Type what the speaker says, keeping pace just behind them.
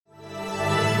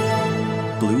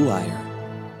Blue Wire.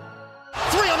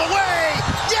 Three on the way.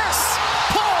 Yes!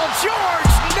 Paul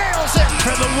George nails it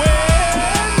for the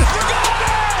win. You got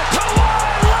it! Kawhi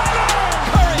Leonard!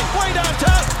 Curry way down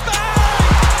top. Bang!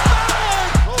 Bang!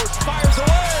 Rose fires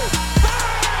away.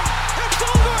 Bang! It's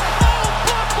over. Oh,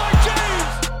 blocked by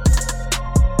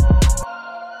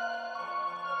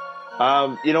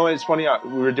James. You know, it's funny.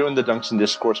 We were doing the Dunks and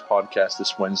Discourse podcast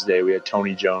this Wednesday. We had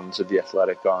Tony Jones of The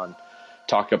Athletic on,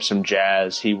 talk up some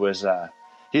Jazz.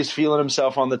 He's feeling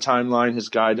himself on the timeline. His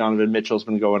guy Donovan Mitchell's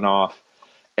been going off,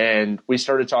 and we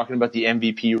started talking about the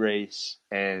MVP race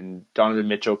and Donovan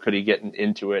Mitchell. Could he get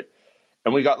into it?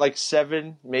 And we got like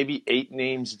 7, maybe 8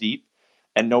 names deep,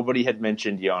 and nobody had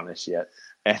mentioned Giannis yet.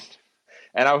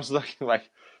 And I was looking like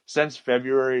since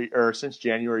January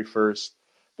 1st.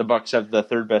 The Bucks have the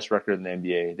 3rd best record in the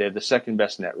NBA. They have the 2nd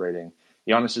best net rating.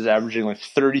 Giannis is averaging like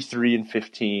 33 and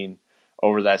 15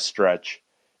 over that stretch,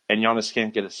 and Giannis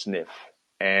can't get a sniff.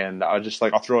 And I'll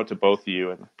throw it to both of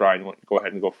you. And Brian, go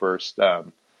ahead and go first.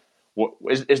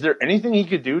 Is there anything he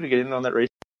could do to get in on that race?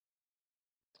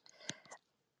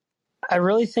 I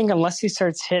really think unless he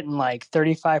starts hitting like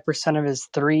 35% of his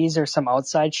threes or some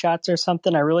outside shots or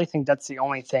something, I really think that's the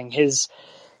only thing. His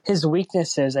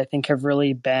weaknesses, I think, have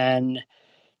really been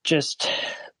just,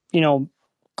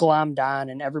 glommed on,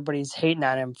 and everybody's hating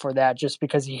on him for that just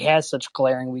because he has such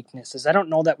glaring weaknesses. I don't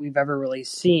know that we've ever really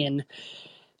seen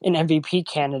an MVP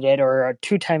candidate or a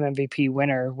 2-time MVP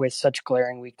winner with such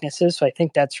glaring weaknesses. So I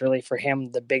think that's really for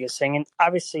him the biggest thing. And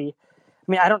obviously,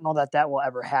 I don't know that will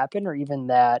ever happen or even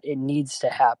that it needs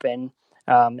to happen.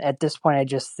 At this point, I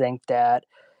just think that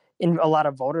in a lot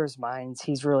of voters' minds,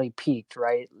 he's really peaked,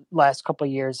 right? Last couple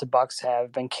of years, the Bucks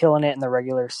have been killing it in the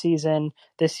regular season.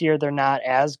 This year, they're not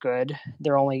as good.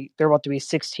 They're about to be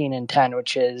 16-10,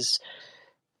 which is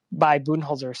by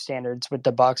Budenholzer standards with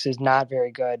the Bucks is not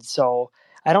very good. So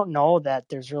I don't know that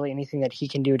there's really anything that he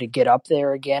can do to get up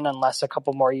there again unless a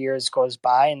couple more years goes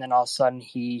by and then all of a sudden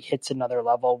he hits another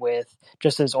level with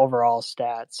just his overall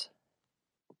stats.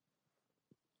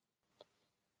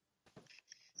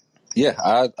 Yeah,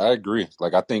 I agree.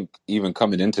 Like, I think even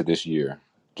coming into this year,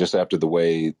 just after the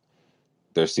way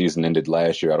their season ended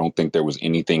last year, I don't think there was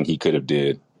anything he could have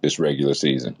did this regular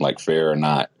season. Like, fair or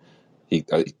not, he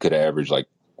could average like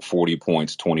 40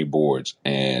 points, 20 boards,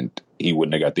 and he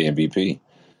wouldn't have got the MVP.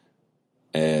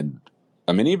 And,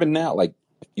 even now, like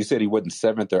you said, he wasn't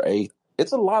 7th or 8th.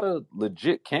 It's a lot of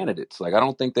legit candidates. Like, I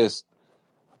don't think that's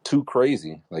too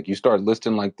crazy. Like, you start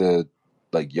listing like Jokic,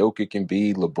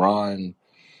 Embiid, LeBron,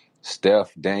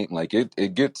 Steph, Dame, like you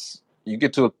get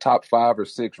to a top 5 or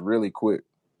 6 really quick.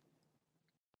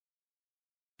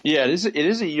 Yeah, it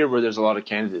is a year where there's a lot of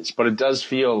candidates, but it does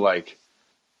feel like,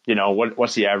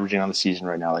 what's he averaging on the season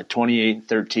right now? Like 28,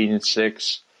 13, and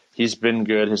 6. He's been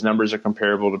good. His numbers are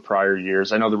comparable to prior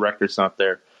years. I know the record's not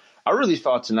there. I really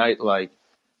thought tonight, like,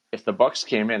 if the Bucks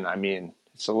came in,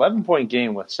 it's an 11-point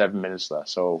game with 7 minutes left,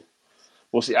 so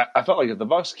we'll see. I felt like if the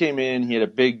Bucks came in, he had a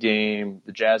big game.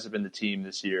 The Jazz have been the team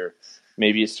this year.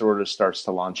 Maybe it sort of starts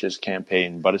to launch his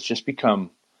campaign, but it's become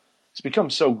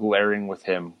so glaring with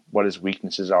him what his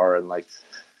weaknesses are, and like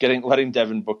letting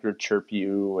Devin Booker chirp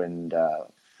you and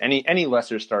any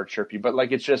lesser star chirp you. But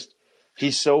like it's just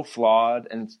he's so flawed,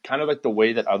 and kind of like the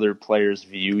way that other players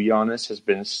view Giannis has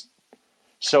been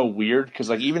so weird because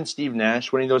like even Steve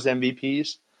Nash winning those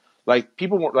MVPs. Like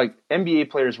people weren't like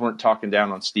NBA players weren't talking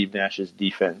down on Steve Nash's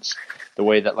defense the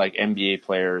way that like NBA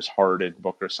players, Harden,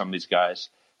 Booker, some of these guys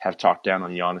have talked down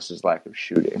on Giannis's lack of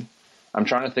shooting. I'm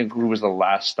trying to think who was the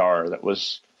last star that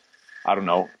was, I don't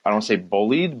know, I don't say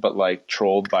bullied, but like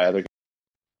trolled by other guys.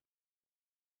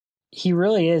 He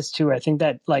really is too. I think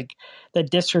that like the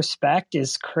disrespect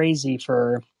is crazy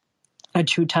for a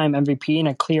 2-time MVP and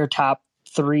a clear top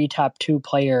 3, top 2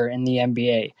 player in the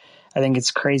NBA. I think it's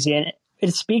crazy. And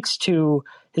it speaks to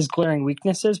his glaring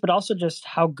weaknesses, but also just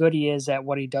how good he is at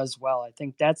what he does well. I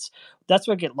think that's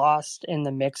what get lost in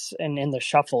the mix and in the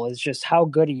shuffle is just how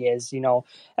good he is.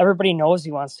 Everybody knows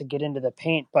he wants to get into the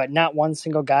paint, but not one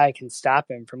single guy can stop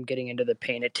him from getting into the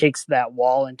paint. It takes that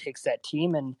wall and takes that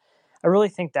team. And I really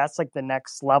think that's like the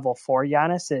next level for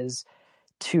Giannis is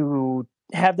to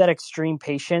have that extreme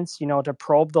patience, to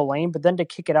probe the lane, but then to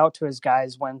kick it out to his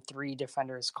guys when 3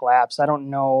 defenders collapse. I don't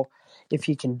know if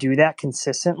he can do that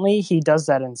consistently. He does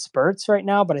that in spurts right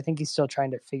now, but I think he's still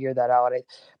trying to figure that out.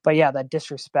 But yeah, that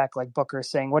disrespect, like Booker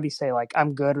saying, what do you say? Like,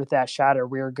 I'm good with that shot or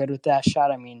we're good with that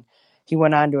shot. He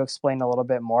went on to explain a little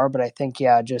bit more, but I think,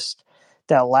 yeah, just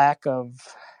that lack of,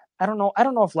 I don't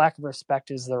know if lack of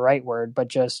respect is the right word, but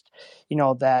just,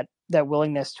 that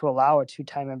willingness to allow a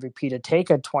 2-time MVP to take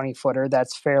a 20-footer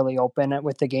that's fairly open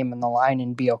with the game on the line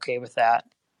and be okay with that.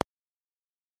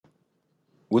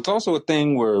 It's also a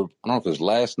thing where, I don't know if it was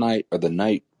last night or the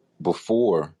night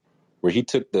before, where he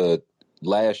took the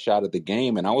last shot of the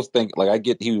game, and I was thinking, like, I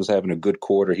get he was having a good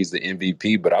quarter, he's the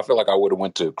MVP, but I feel like I would have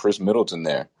went to Chris Middleton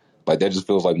there. Like, that just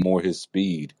feels like more his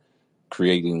speed,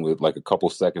 creating with like a couple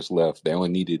seconds left. They're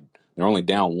only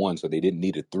down one, so they didn't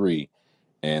need a three,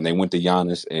 and they went to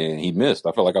Giannis, and he missed.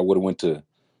 I felt like I would have went to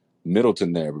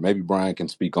Middleton there, but maybe Brian can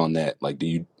speak on that. Like, do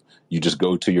you just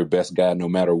go to your best guy no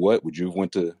matter what? Would you have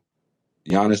went to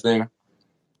Giannis there?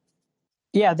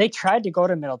 Yeah, they tried to go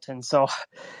to Middleton. So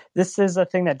this is a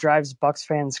thing that drives Bucks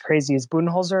fans crazy. Is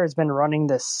Budenholzer has been running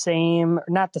the same,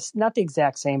 not the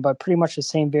exact same, but pretty much the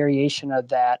same variation of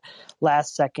that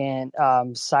last second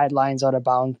sidelines out of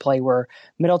bound play where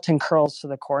Middleton curls to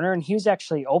the corner, and he was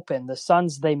actually open. The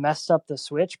Suns, they messed up the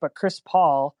switch, but Chris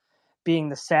Paul, being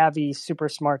the savvy, super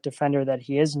smart defender that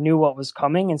he is, knew what was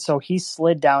coming, and so he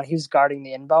slid down. He was guarding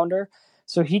the inbounder,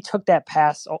 so he took that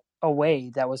pass away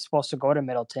that was supposed to go to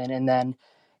Middleton, and then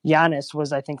Giannis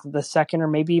was, I think, the second or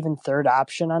maybe even third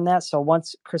option on that. So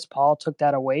once Chris Paul took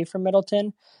that away from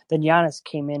Middleton, then Giannis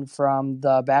came in from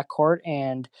the backcourt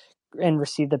and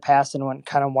received the pass and went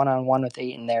kind of one-on-one with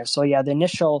Ayton there. So yeah, the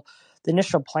initial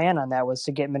plan on that was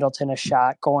to get Middleton a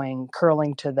shot going,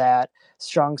 curling to that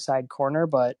strong side corner,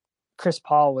 but Chris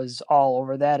Paul was all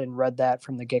over that and read that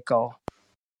from the get-go.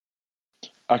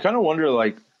 I kind of wonder,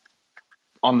 like,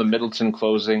 on the Middleton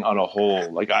closing on a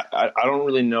whole, like, I don't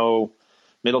really know.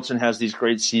 Middleton has these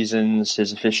great seasons.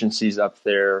 His efficiency's up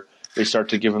there. They start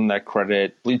to give him that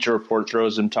credit. Bleacher Report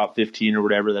throws him top 15 or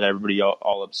whatever, that everybody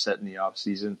all upset in the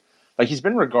offseason. Like, he's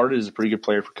been regarded as a pretty good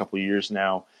player for a couple of years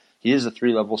now. He is a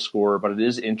 3-level scorer, but it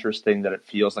is interesting that it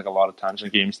feels like a lot of times in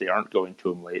games they aren't going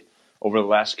to him late over the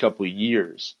last couple of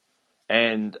years.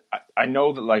 And I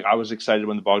know that, like, I was excited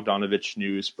when the Bogdanovich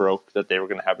news broke that they were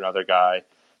going to have another guy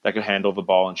that could handle the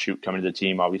ball and shoot coming to the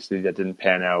team. Obviously, that didn't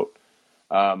pan out.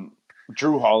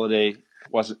 Drew Holiday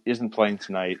isn't playing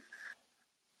tonight.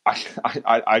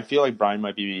 I feel like Brian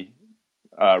might be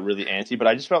really anti, but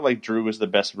I just felt like Drew was the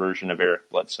best version of Eric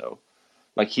Bledsoe.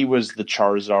 Like, he was the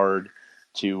Charizard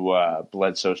to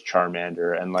Bledsoe's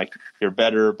Charmander, and like, you're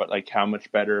better, but like, how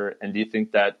much better? And do you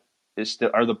think that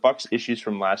are the Bucks' issues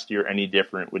from last year any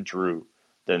different with Drew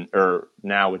than they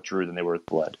were with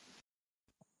Bled?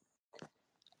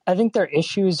 I think their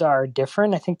issues are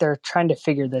different. I think they're trying to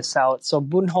figure this out. So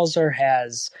Budenholzer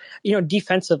has,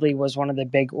 defensively was one of the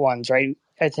big ones, right?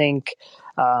 I think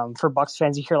for Bucks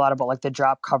fans, you hear a lot about like the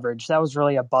drop coverage. That was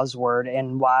really a buzzword,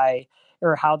 and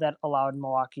how that allowed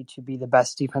Milwaukee to be the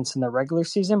best defense in the regular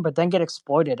season, but then get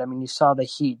exploited. I mean, you saw the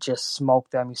Heat just smoke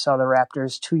them. You saw the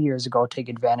Raptors 2 years ago take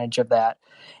advantage of that.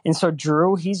 And so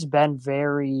Drew, he's been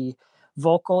very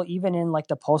vocal, even in like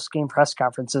the post-game press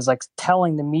conferences, like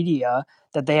telling the media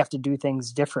that they have to do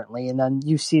things differently. And then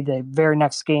you see the very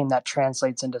next game that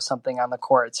translates into something on the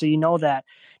court. So you know that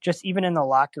just even in the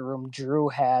locker room, Drew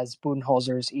has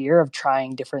Budenholzer's ear of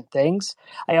trying different things.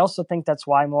 I also think that's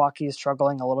why Milwaukee is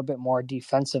struggling a little bit more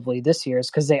defensively this year,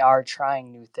 is because they are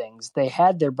trying new things. They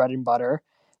had their bread and butter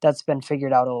that's been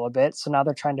figured out a little bit. So now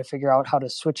they're trying to figure out how to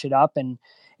switch it up, and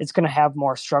it's going to have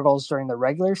more struggles during the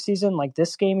regular season, like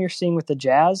this game you're seeing with the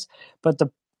Jazz. But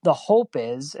the hope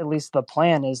is, at least the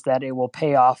plan is, that it will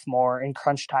pay off more in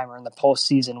crunch time or in the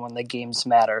postseason when the games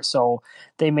matter. So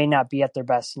they may not be at their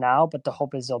best now, but the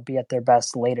hope is they'll be at their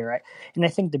best later. And I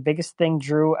think the biggest thing,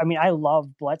 Drew, I mean, I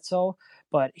love Bledsoe,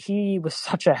 but he was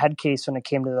such a head case when it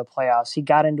came to the playoffs. He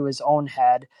got into his own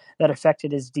head. That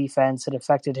affected his defense. It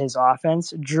affected his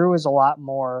offense. Drew is a lot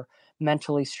more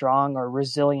mentally strong or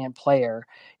resilient player.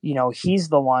 He's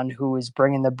the one who is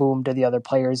bringing the boom to the other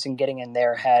players and getting in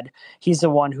their head. He's the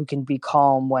one who can be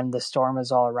calm when the storm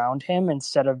is all around him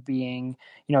instead of being,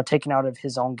 taken out of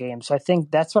his own game. So I think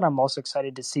that's what I'm most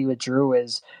excited to see with Drew,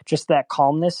 is just that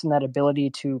calmness and that ability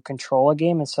to control a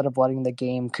game instead of letting the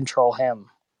game control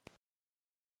him.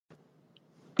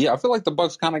 Yeah, I feel like the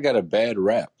Bucks kind of got a bad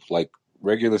rap. Like,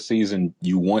 regular season,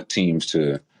 you want teams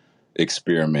to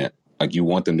experiment. Like, you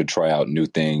want them to try out new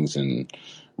things and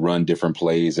run different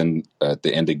plays and at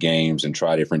the end of games and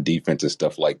try different defense and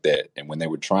stuff like that. And when they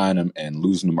were trying them and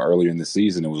losing them earlier in the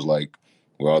season, it was like,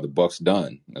 well, the Bucks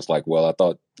done. It's like, well, I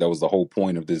thought that was the whole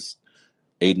point of this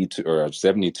 82 or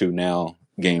 72 now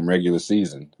game regular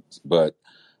season. But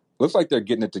looks like they're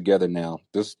getting it together now.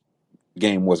 This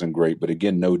game wasn't great, but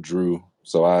again, no Drew.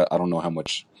 So I don't know how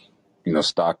much,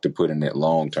 stock to put in it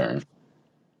long term.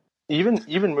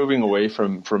 Even moving away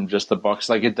from just the Bucks,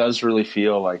 like, it does really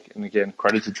feel like, and again,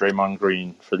 credit to Draymond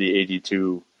Green for the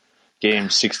 82 game,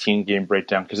 16 game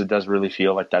breakdown, because it does really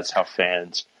feel like that's how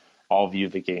fans all view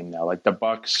the game now. Like, the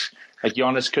Bucks, Like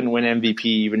Giannis couldn't win MVP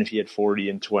even if he had 40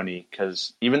 and 20,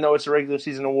 because even though it's a regular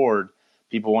season award,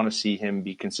 people want to see him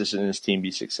be consistent in his team,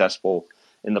 be successful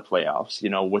in the playoffs.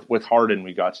 With Harden,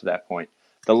 we got to that point.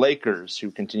 The Lakers,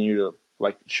 who continue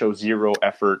to show zero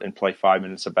effort and play 5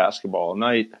 minutes of basketball a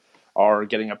night, are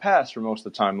getting a pass for most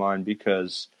of the timeline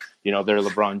because they're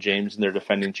LeBron James and they're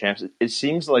defending champs. It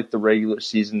seems like the regular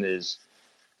season is,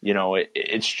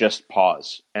 it's just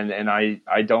pause. And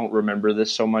I don't remember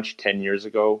this so much 10 years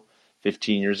ago,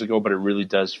 15 years ago, but it really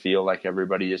does feel like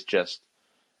everybody is just,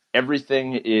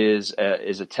 everything is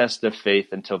a test of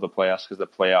faith until the playoffs, because the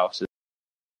playoffs is.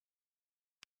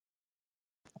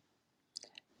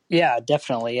 Yeah,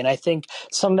 definitely. And I think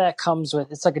some of that comes with,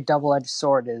 it's like a double-edged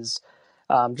sword, is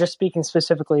just speaking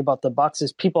specifically about the Bucks,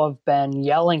 is people have been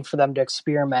yelling for them to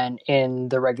experiment in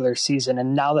the regular season.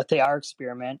 And now that they are so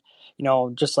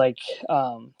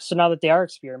now that they are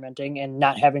experimenting and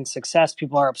not having success,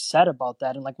 people are upset about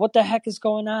that. And like, what the heck is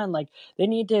going on? Like, they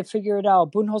need to figure it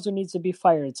out. Budenholzer needs to be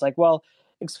fired. It's like, well,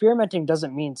 experimenting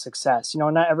doesn't mean success.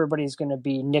 Not everybody's going to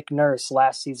be Nick Nurse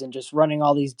last season, just running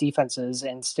all these defenses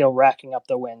and still racking up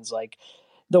the wins. Like,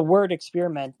 the word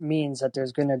experiment means that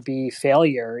there's going to be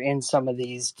failure in some of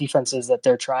these defenses that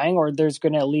they're trying, or there's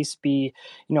going to at least be,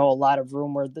 a lot of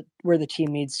room where the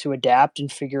team needs to adapt and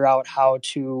figure out how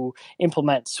to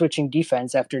implement switching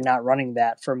defense after not running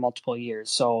that for multiple years.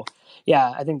 So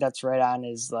yeah, I think that's right on,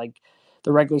 is like,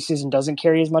 the regular season doesn't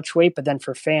carry as much weight, but then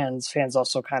for fans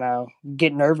also kind of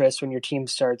get nervous when your team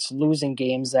starts losing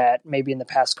games that maybe in the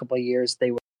past couple of years they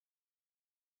would.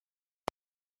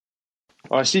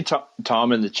 Well, I see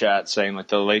Tom in the chat saying like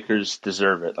the Lakers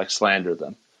deserve it, like slander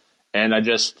them. And I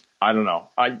don't know.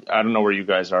 I don't know where you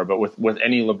guys are, but with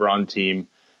any LeBron team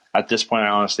at this point, I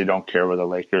honestly don't care where the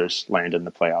Lakers land in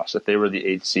the playoffs. If they were the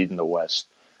 8th seed in the West,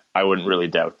 I wouldn't really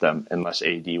doubt them unless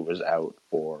AD was out,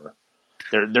 or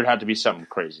there'd have to be something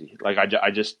crazy. Like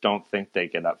I just don't think they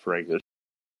get up for regular.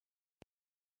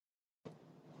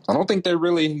 I don't think they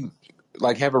really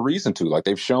have a reason to. Like,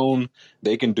 they've shown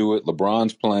they can do it.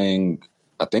 LeBron's playing,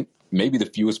 I think, maybe the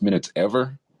fewest minutes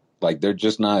ever. Like, they're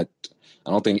just not. I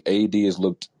don't think AD has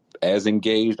looked as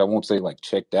engaged. I won't say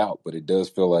checked out, but it does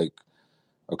feel like,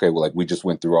 okay, well, we just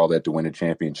went through all that to win a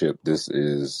championship. This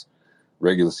is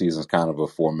regular season's kind of a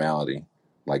formality.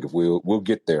 Like, if we'll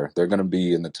get there, they're going to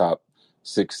be in the top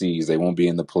 6 seeds. They won't be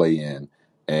in the play-in,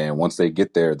 and once they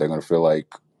get there, they're going to feel like,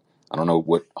 I don't know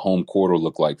what home court will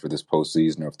look like for this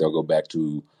postseason, or if they'll go back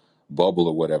to bubble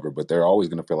or whatever. But they're always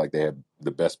going to feel like they have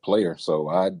the best player. So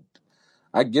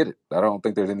I get it. I don't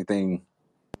think there's anything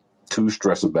too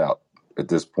stressed about at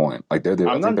this point. Like, I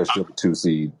think they're still the 2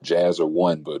 seed. Jazz are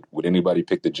 1, but would anybody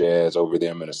pick the Jazz over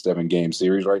them in a 7-game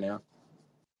series right now?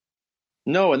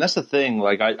 No, and that's the thing.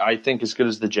 Like, I think as good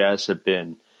as the Jazz have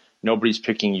been, nobody's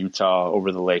picking Utah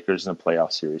over the Lakers in the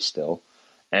playoff series still.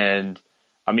 And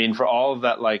I mean, for all of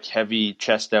that heavy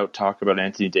chest out talk about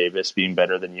Anthony Davis being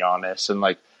better than Giannis,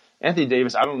 and Anthony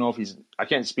Davis, I don't know if I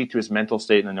can't speak to his mental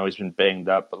state, and I know he's been banged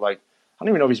up, but I don't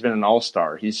even know if he's been an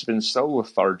all-star. He's been so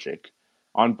lethargic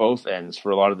on both ends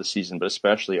for a lot of the season, but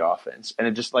especially offense. And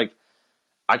it just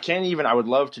I would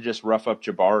love to just rough up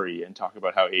Jabari and talk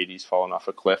about how AD's fallen off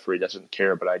a cliff where he doesn't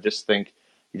care, but I just think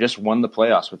you just won the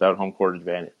playoffs without home court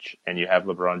advantage, and you have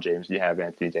LeBron James, you have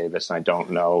Anthony Davis, and I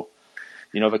don't know.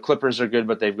 The Clippers are good,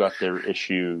 but they've got their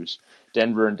issues.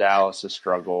 Denver and Dallas have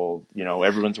struggled.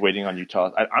 Everyone's waiting on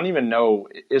Utah. I don't even know,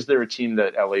 is there a team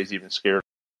that LA is even scared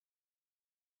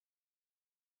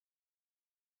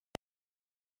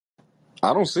of?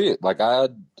 I don't see it.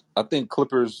 I think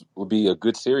Clippers will be a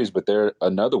good series, but they're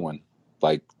another one.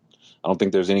 I don't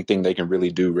think there's anything they can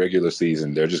really do regular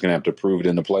season. They're just going to have to prove it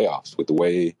in the playoffs with the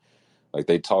way,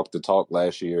 they talked the talk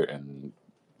last year and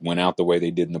went out the way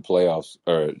they did in the playoffs,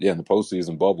 in the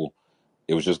postseason bubble.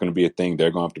 It was just going to be a thing.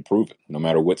 They're going to have to prove it. No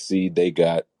matter what seed they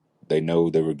got, they know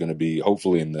they were going to be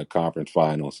hopefully in the conference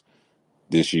finals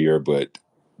this year, but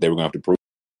they were going to have to prove it.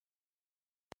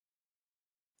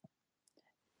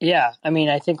 Yeah, I mean,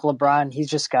 I think LeBron, he's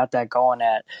just got that going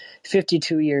at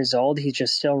 52 years old. He's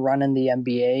just still running the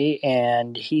NBA,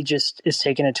 and he just is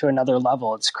taking it to another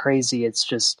level. It's crazy. It's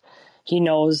just, he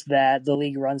knows that the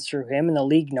league runs through him, and the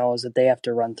league knows that they have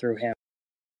to run through him.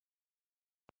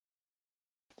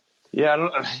 Yeah,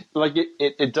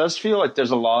 it does feel like there's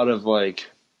a lot of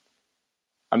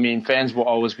fans will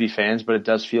always be fans, but it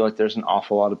does feel like there's an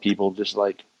awful lot of people just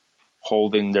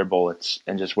holding their bullets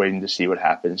and just waiting to see what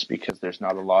happens, because there's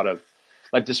not a lot of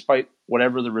despite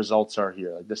whatever the results are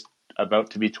here, this about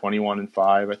to be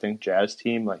 21-5, I think, Jazz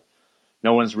team,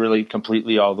 no one's really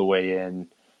completely all the way in.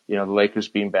 The Lakers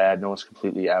being bad, no one's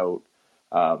completely out.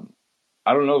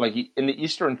 I don't know, like in the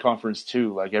Eastern Conference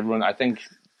too, like everyone, I think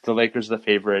the Lakers are the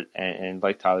favorite, and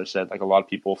like Tyler said, like a lot of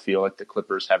people feel like the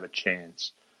Clippers have a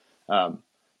chance. Um,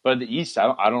 but in the East,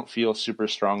 I don't feel super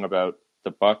strong about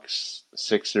the Bucks,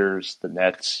 Sixers, the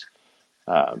Nets.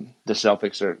 The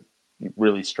Celtics are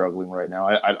really struggling right now.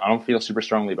 I don't feel super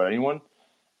strongly about anyone,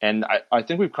 and I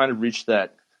think we've kind of reached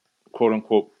that quote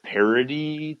unquote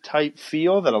parity type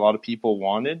feel that a lot of people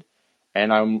wanted.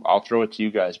 And I'll throw it to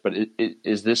you guys, but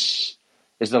is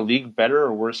the league better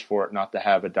or worse for it not to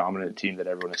have a dominant team that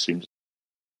everyone assumes?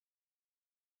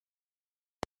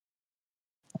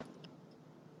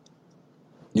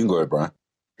 You can go ahead, Brian.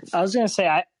 I was going to say,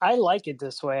 I like it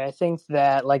this way. I think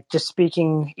that, like, just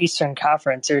speaking Eastern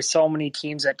Conference, there's so many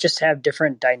teams that just have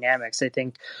different dynamics. I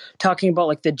think talking about,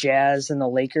 like, the Jazz and the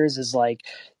Lakers is like,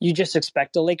 you just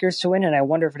expect the Lakers to win, and I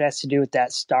wonder if it has to do with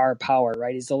that star power,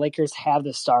 right? Is the Lakers have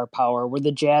the star power, where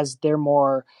the Jazz, they're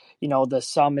more, the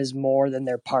sum is more than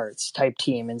their parts type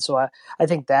team. And so I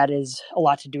think that is a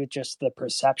lot to do with just the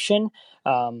perception.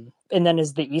 And then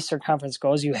as the Eastern Conference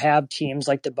goes, you have teams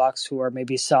like the Bucks who are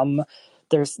maybe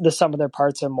there's the sum of their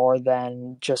parts are more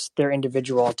than just their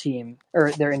individual team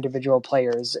or their individual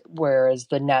players. Whereas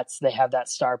the Nets, they have that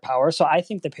star power. So I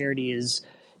think the parity is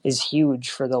huge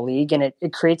for the league, and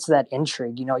it creates that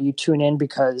intrigue. You tune in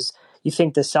because you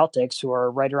think the Celtics, who are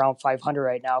right around 500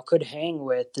 right now, could hang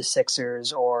with the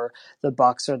Sixers or the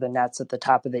Bucks or the Nets at the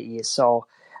top of the East. So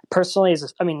personally,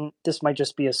 this might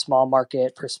just be a small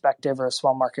market perspective or a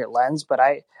small market lens, but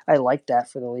I like that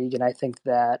for the league, and I think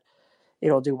that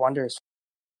it'll do wonders.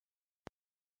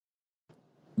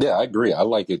 Yeah, I agree. I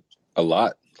like it a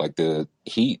lot. Like the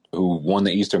Heat, who won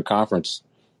the Eastern Conference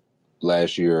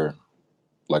last year,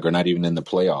 like are not even in the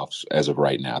playoffs as of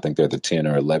right now. I think they're the 10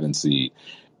 or 11 seed,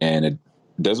 and it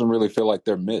doesn't really feel like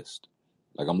they're missed.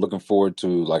 Like I'm looking forward to,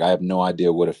 like I have no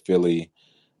idea what a Philly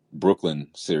Brooklyn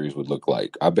series would look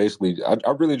like. I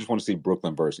really just want to see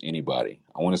Brooklyn versus anybody.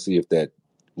 I want to see if that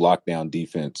lockdown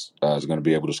defense is going to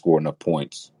be able to score enough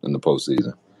points in the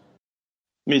postseason.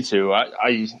 Me too. I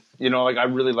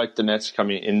really like the Nets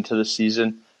coming into the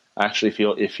season. I actually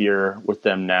feel iffier with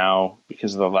them now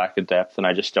because of the lack of depth, and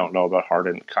I just don't know about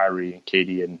Harden, Kyrie, and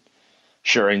Katie, and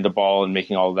sharing the ball and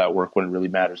making all of that work when it really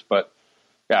matters. But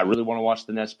yeah, I really want to watch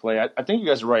the Nets play. I think you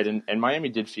guys are right, and Miami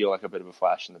did feel like a bit of a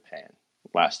flash in the pan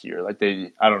last year. Like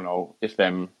I don't know if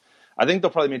them. I think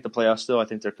they'll probably make the playoffs still. I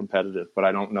think they're competitive, but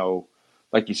I don't know.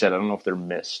 Like you said, I don't know if they're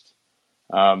missed.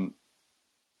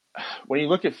 When you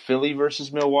look at Philly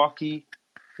versus Milwaukee,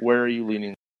 where are you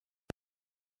leaning?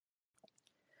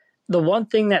 The one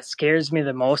thing that scares me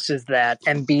the most is that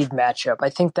Embiid matchup. I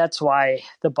think that's why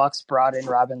the Bucks brought in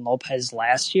Robin Lopez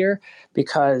last year,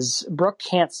 because Brook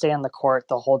can't stay on the court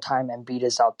the whole time Embiid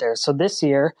is out there. So this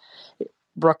year,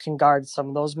 Brook can guard some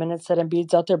of those minutes that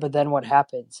Embiid's out there, but then what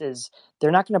happens is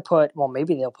they're not going to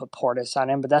maybe they'll put Portis on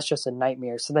him, but that's just a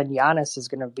nightmare. So then Giannis is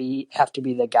going to have to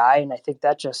be the guy, and I think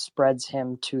that just spreads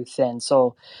him too thin.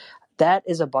 So that,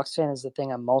 as a Bucks fan, is the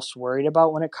thing I'm most worried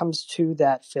about when it comes to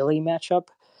that Philly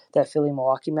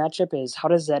Milwaukee matchup. Is how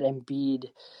does that Embiid,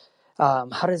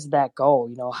 how does that go?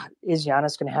 Is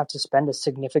Giannis going to have to spend a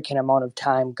significant amount of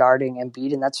time guarding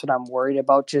Embiid? And that's what I'm worried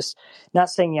about. Just not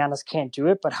saying Giannis can't do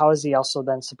it, but how is he also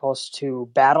then supposed to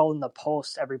battle in the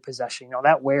post every possession?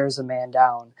 That wears a man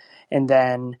down. And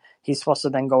then he's supposed to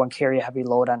then go and carry a heavy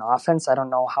load on offense. I don't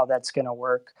know how that's going to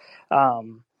work.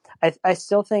 I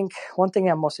still think one thing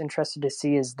I'm most interested to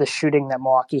see is the shooting that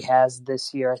Milwaukee has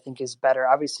this year. I think is better.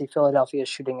 Obviously, Philadelphia's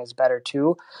shooting is better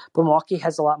too, but Milwaukee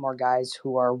has a lot more guys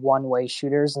who are one-way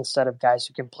shooters instead of guys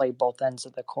who can play both ends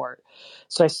of the court.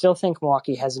 So I still think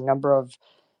Milwaukee has a number of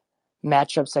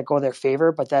matchups that go their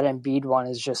favor, but that Embiid one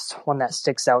is just one that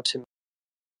sticks out to me.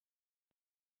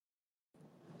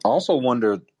 I also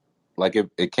wonder, like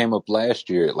it came up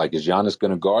last year, like is Giannis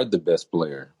going to guard the best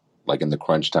player, like in the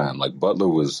crunch time? Like Butler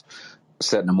was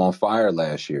setting him on fire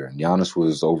last year, and Giannis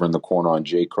was over in the corner on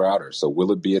Jay Crowder. So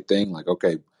will it be a thing? Like,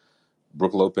 okay,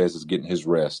 Brook Lopez is getting his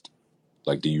rest.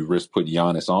 Like, do you risk putting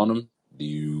Giannis on him? Do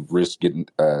you risk getting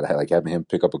having him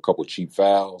pick up a couple cheap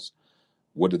fouls?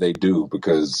 What do they do?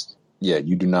 Because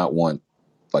you do not want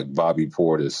like Bobby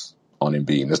Portis on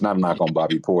Embiid. And it's not a knock on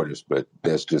Bobby Portis, but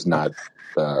that's just not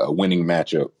a winning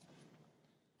matchup.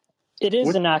 It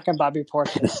is a knock on Bobby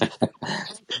Portis.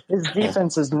 His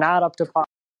defense is not up to par.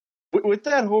 With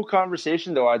that whole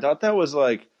conversation, though, I thought that was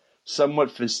like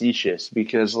somewhat facetious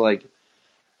because like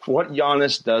what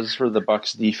Giannis does for the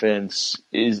Bucks defense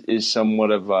is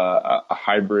somewhat of a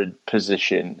hybrid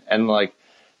position, and like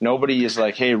nobody is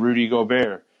like, hey, Rudy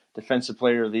Gobert, defensive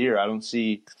player of the year. I don't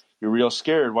see you're real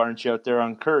scared. Why aren't you out there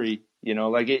on Curry?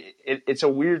 Like it's a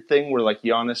weird thing where like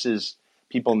Giannis is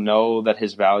people know that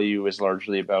his value is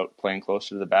largely about playing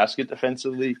closer to the basket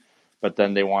defensively, but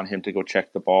then they want him to go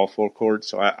check the ball full court.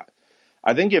 So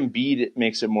I think Embiid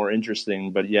makes it more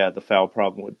interesting, but yeah, the foul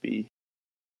problem would be.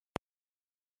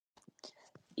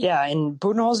 Yeah, and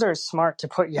Budenholzer is smart to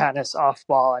put Giannis off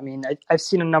ball. I mean, I've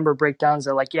seen a number of breakdowns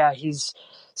that like, yeah, he's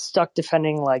stuck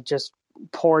defending like just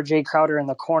poor Jay Crowder in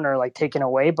the corner, like taken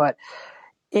away, but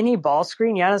any ball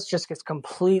screen, Giannis just gets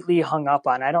completely hung up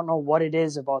on. I don't know what it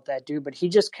is about that dude, but he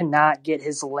just cannot get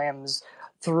his limbs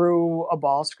through a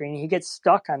ball screen. He gets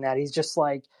stuck on that. He's just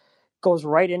like goes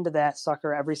right into that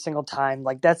sucker every single time.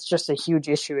 Like that's just a huge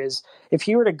issue is if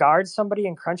he were to guard somebody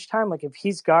in crunch time, like if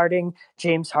he's guarding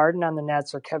James Harden on the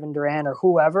Nets or Kevin Durant or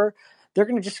whoever, they're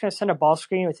going to send a ball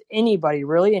screen with anybody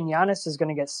really. And Giannis is going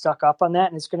to get stuck up on that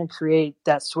and it's going to create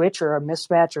that switch or a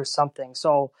mismatch or something.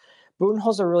 So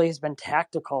Budenholzer really has been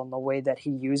tactical in the way that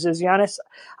he uses Giannis.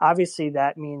 Obviously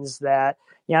that means that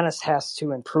Giannis has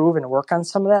to improve and work on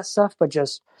some of that stuff, but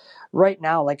just right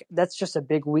now, like that's just a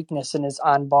big weakness in his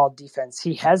on-ball defense.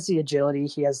 He has the agility,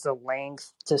 he has the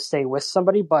length to stay with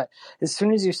somebody, but as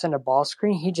soon as you send a ball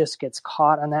screen, he just gets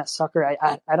caught on that sucker.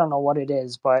 I don't know what it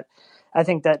is, but I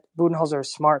think that Budenholzer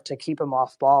is smart to keep him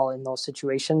off ball in those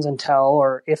situations until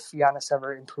or if Giannis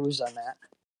ever improves on that.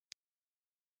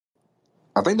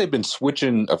 I think they've been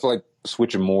switching. I feel like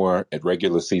switching more at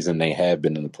regular season they have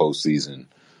been in the postseason.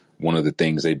 One of the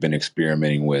things they've been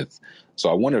experimenting with. So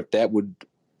I wonder if that would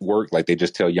work. Like they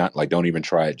just tell Jan, like don't even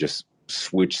try it, just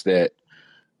switch that.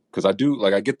 Because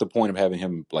I get the point of having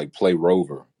him like play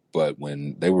Rover, but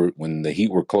when the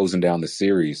Heat were closing down the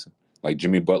series, like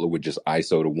Jimmy Butler would just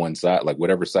ISO to one side, like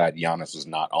whatever side Giannis was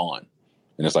not on,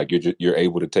 and it's like you're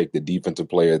able to take the defensive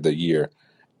player of the year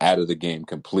out of the game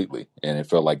completely, and it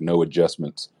felt like no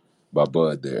adjustments by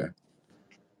Bud there.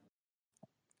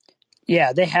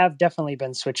 Yeah, they have definitely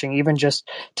been switching. Even just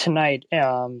tonight,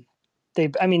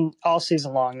 all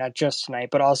season long, not just tonight,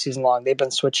 but all season long, they've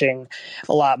been switching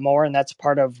a lot more, and that's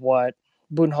part of what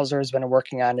Budenholzer has been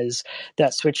working on is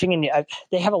that switching. And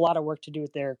they have a lot of work to do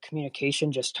with their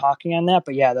communication, just talking on that.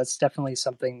 But yeah, that's definitely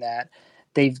something that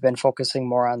they've been focusing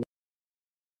more on.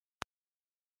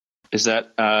 Is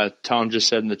that Tom just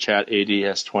said in the chat? AD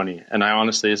has 20, and I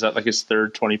honestly, is that like his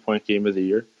third 20-point game of the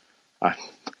year? I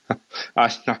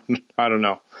don't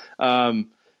know.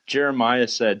 Jeremiah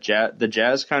said the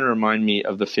Jazz kind of remind me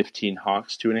of the 15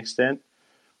 Hawks to an extent,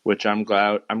 which I'm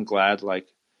glad like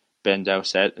Ben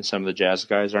Dowsett and some of the Jazz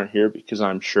guys aren't here because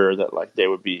I'm sure that like they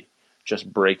would be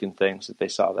just breaking things if they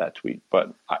saw that tweet.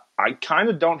 But I kind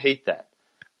of don't hate that.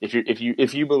 If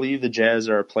you believe the Jazz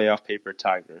are a playoff paper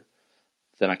tiger,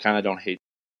 then I kind of don't hate.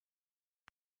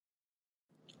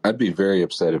 I'd be very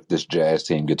upset if this Jazz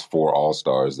team gets 4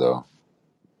 All-Stars though.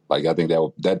 Like I think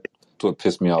that's what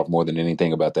pissed me off more than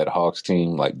anything about that Hawks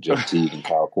team, like Jeff Teague and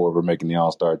Kyle Korver making the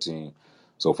All-Star team.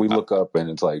 So if we look up and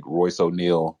it's like Royce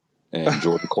O'Neal and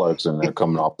Jordan Clarkson, they're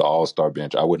coming off the All-Star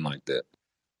bench, I wouldn't like that.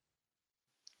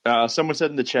 Someone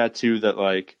said in the chat too that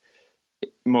like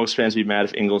most fans would be mad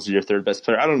if Ingles is your third best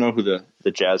player. I don't know who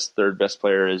the Jazz third best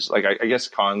player is. Like I guess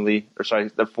Conley,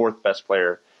 the fourth best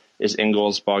player is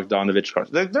Ingles,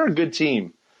 Bogdanovich. They're a good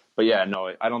team, but yeah,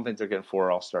 no, I don't think they're getting 4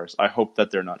 All-Stars. I hope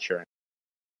that they're not sharing.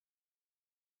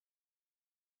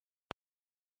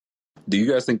 Do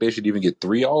you guys think they should even get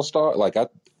 3 All-Star? Like I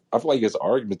feel like it's an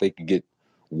argument they could get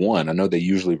 1. I know they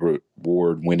usually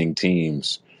reward winning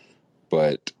teams,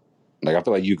 but like I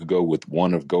feel like you could go with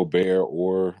one of Gobert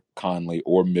or Conley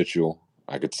or Mitchell.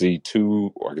 I could see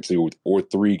 2, or I could see or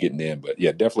 3 getting in, but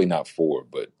yeah, definitely not 4.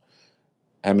 But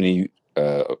how many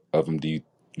of them do you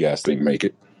guys think make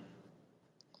it?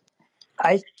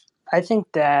 I think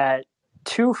that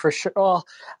 2 for sure. Well,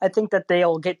 I think that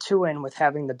they'll get 2 in with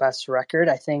having the best record.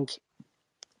 I think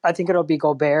it'll be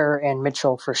Gobert and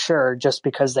Mitchell for sure, just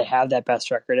because they have that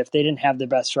best record. If they didn't have the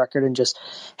best record and just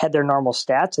had their normal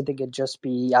stats, I think it'd just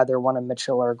be either one of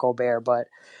Mitchell or Gobert. But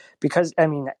because, I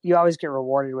mean, you always get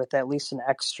rewarded with at least an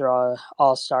extra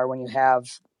All-Star when you have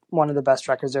one of the best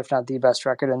records, if not the best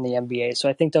record in the NBA. So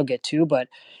I think they'll get 2, but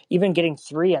even getting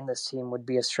 3 on this team would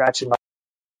be a stretch.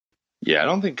 Yeah, I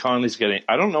don't think Conley's getting.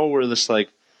 I don't know where this like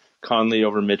Conley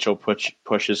over Mitchell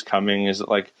push is coming. Is it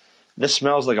like this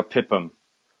smells like a pippin?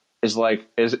 Is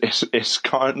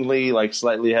Conley like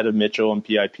slightly ahead of Mitchell in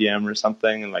PIPM or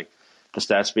something, and like the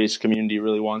stats based community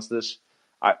really wants this?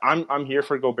 I'm here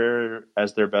for Gobert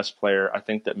as their best player. I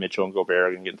think that Mitchell and Gobert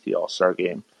are gonna get into the All-Star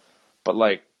game, but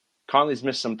like Conley's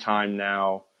missed some time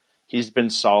now. He's been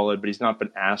solid, but he's not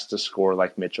been asked to score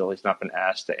like Mitchell. He's not been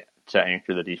asked to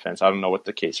anchor the defense. I don't know what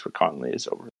the case for Conley is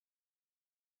over.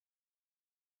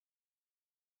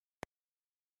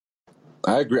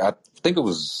 I agree. I think it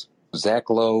was Zach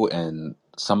Lowe and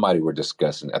somebody were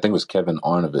discussing. I think it was Kevin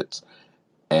Arnovitz,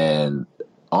 and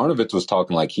Arnovitz was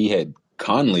talking like he had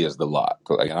Conley as the lock.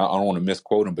 Like I don't want to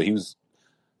misquote him, but he was.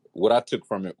 What I took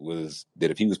from it was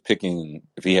that if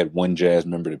he had one Jazz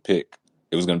member to pick,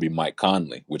 it was going to be Mike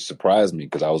Conley, which surprised me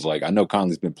because I was like, I know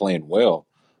Conley's been playing well,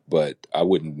 but I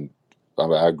wouldn't.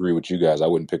 I agree with you guys. I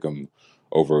wouldn't pick him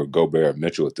over Gobert or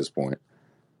Mitchell at this point.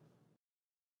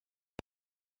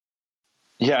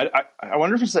 Yeah, I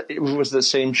wonder if it was the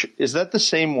same. Is that the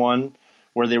same one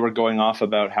where they were going off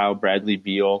about how Bradley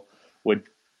Beal would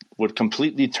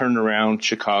completely turn around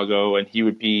Chicago and he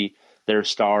would be their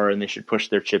star and they should push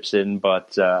their chips in,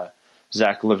 but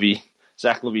Zach LaVine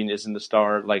isn't the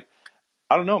star. Like,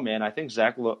 I don't know, man. I think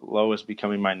Zach Lowe is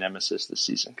becoming my nemesis this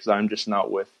season because I'm just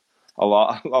not with a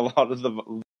lot of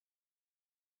the.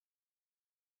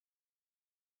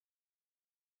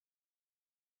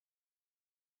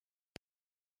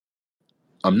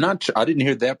 I'm not. I didn't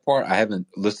hear that part. I haven't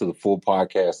listened to the full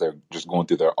podcast. They're just going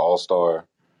through their All-Star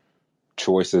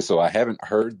choices, so I haven't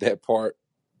heard that part.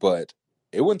 But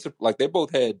it wouldn't like they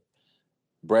both had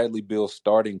Bradley Beal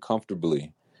starting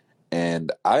comfortably,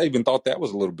 and I even thought that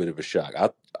was a little bit of a shock.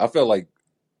 I felt like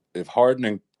if Harden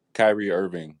and Kyrie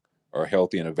Irving are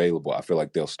healthy and available, I feel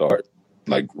like they'll start.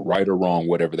 Like right or wrong,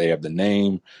 whatever, they have the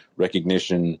name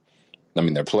recognition. I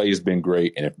mean, their play's been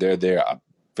great, and if they're there, I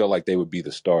feel like they would be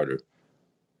the starter.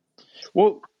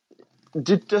 Well,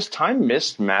 does time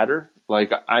missed matter?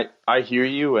 Like I hear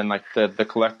you, and like the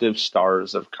collective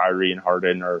stars of Kyrie and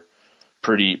Harden are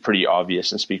pretty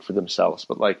obvious and speak for themselves.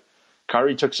 But like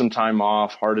Kyrie took some time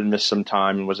off, Harden missed some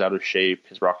time and was out of shape.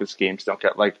 His Rockets games don't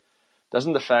get like.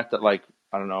 Doesn't the fact that like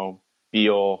I don't know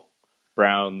Beal,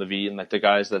 Brown, Levine, like the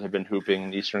guys that have been hooping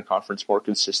in the Eastern Conference more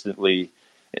consistently,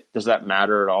 does that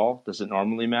matter at all? Does it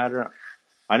normally matter?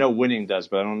 I know winning does,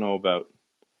 but I don't know about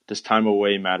does time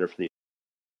away matter for the.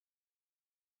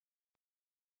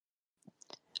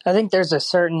 I think there's a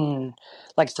certain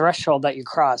like threshold that you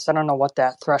cross. I don't know what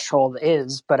that threshold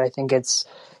is, but I think it's,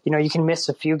 you can miss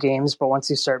a few games, but once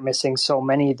you start missing so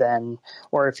many, then,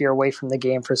 or if you're away from the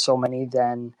game for so many,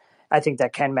 then I think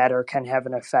that can matter, can have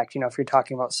an effect. If you're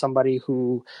talking about somebody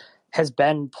who has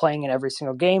been playing in every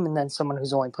single game and then someone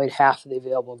who's only played half of the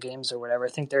available games or whatever, I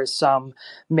think there's some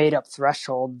made up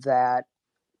threshold that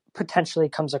potentially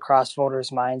comes across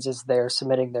voters' minds as they're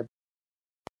submitting their.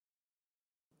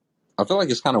 I feel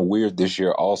like it's kind of weird this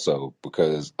year also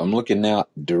because I'm looking now,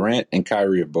 Durant and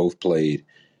Kyrie have both played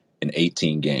in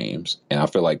 18 games, and I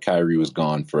feel like Kyrie was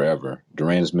gone forever.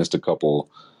 Durant has missed a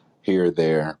couple here or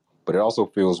there, but it also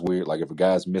feels weird. Like if a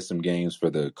guy's missed some games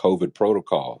for the COVID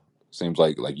protocol, seems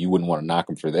like you wouldn't want to knock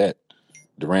him for that.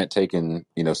 Durant taking,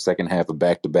 second half of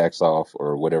back-to-backs off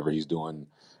or whatever he's doing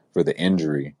for the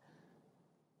injury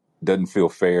doesn't feel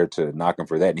fair to knock him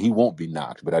for that. And he won't be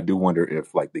knocked, but I do wonder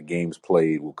if the games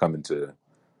played will come into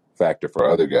factor for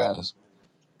other guys.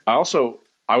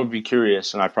 I would be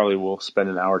curious, and I probably will spend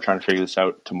an hour trying to figure this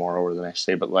out tomorrow or the next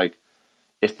day, but like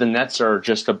if the Nets are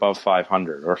just above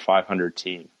 500 or 500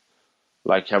 team,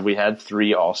 like have we had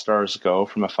 3 All-Stars go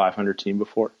from a 500 team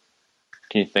before?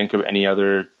 Can you think of any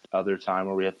other time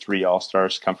where we had 3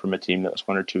 All-Stars come from a team that was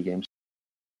 1 or 2 games?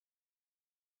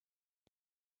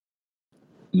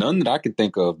 None that I could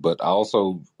think of, but I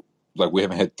also we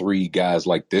haven't had 3 guys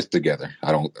like this together,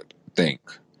 I don't think.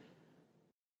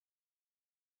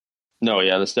 No,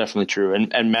 yeah, that's definitely true.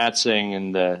 And Matt saying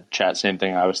in the chat, same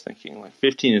thing I was thinking. Like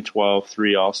 15 and 12,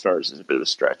 3 All-Stars is a bit of a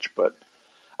stretch. But,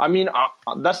 I mean,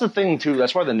 that's the thing, too.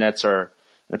 That's why the Nets are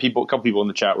 – a couple people in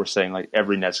the chat were saying, like,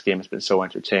 every Nets game has been so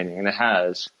entertaining. And it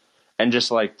has. And just,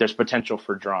 like, there's potential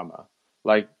for drama.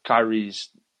 Like, Kyrie's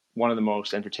one of the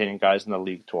most entertaining guys in the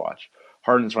league to watch.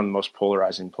 Harden's one of the most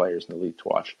polarizing players in the league to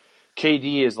watch.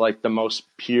 KD is, like, the most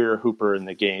pure hooper in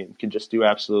the game. Can just do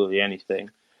absolutely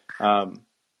anything.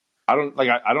 I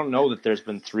don't know that there's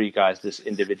been 3 guys this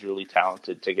individually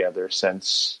talented together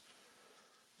since,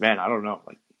 man, I don't know,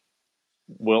 like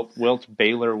Wilt,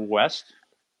 Baylor, West,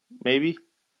 maybe.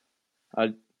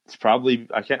 It's probably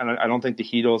I don't think the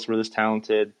Heatles were this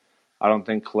talented. I don't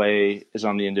think Clay is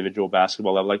on the individual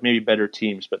basketball level. Like maybe better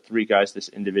teams, but 3 guys this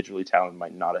individually talented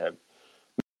might not have.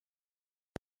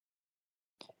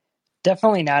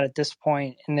 Definitely not at this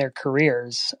point in their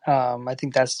careers. I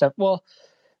think that's stuff. Well.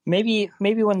 Maybe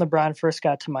when LeBron first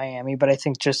got to Miami, but I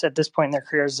think just at this point in their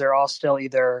careers, they're all still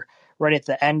either right at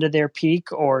the end of their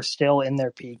peak or still in their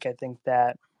peak. I think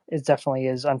that it definitely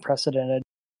is unprecedented.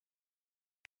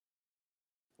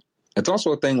 It's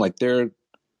also a thing they're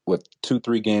with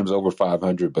 2-3 games over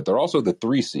 500, but they're also the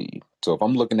 3 seed. So if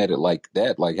I'm looking at it like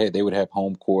that, hey, they would have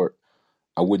home court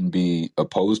I wouldn't be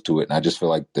opposed to it. And I just feel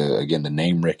like the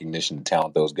name recognition, the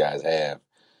talent those guys have,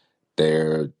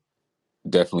 they're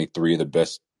definitely three of the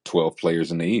best 12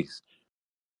 players in the East.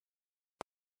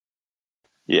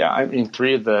 Yeah, I mean,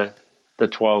 three of the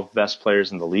 12 best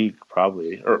players in the league,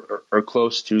 probably, or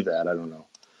close to that. I don't know,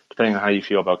 depending on how you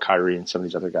feel about Kyrie and some of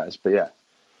these other guys. But yeah,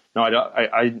 no,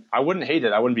 I wouldn't hate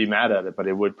it. I wouldn't be mad at it, but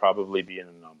it would probably be an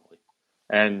anomaly.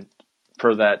 And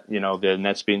for that, the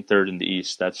Nets being third in the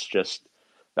East, that's just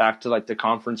back to like the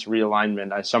conference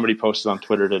realignment. Somebody posted on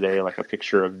Twitter today like a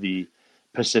picture of the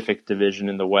Pacific Division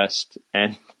in the West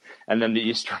and then the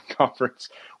Eastern Conference,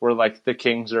 where like the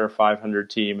Kings are a 500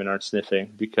 team and aren't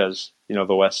sniffing because the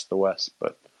West.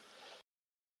 But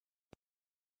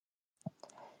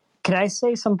Can I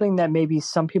say something that maybe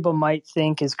some people might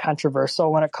think is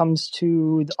controversial when it comes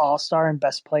to the All-Star and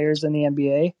best players in the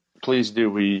NBA? please do.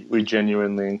 We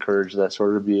genuinely encourage that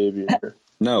sort of behavior here.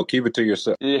 No, keep it to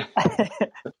yourself. Yeah.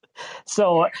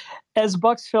 So, as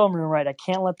Bucks Film Room, right, I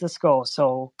can't let this go.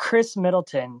 So, Chris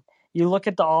Middleton, you look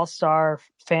at the All-Star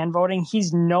fan voting,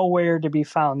 he's nowhere to be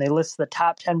found. They list the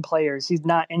top 10 players. He's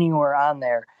not anywhere on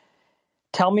there.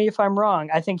 Tell me if I'm wrong.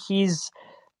 I think he's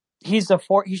the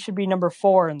four. He should be number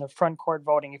 4 in the front court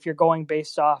voting. If you're going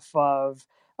based off of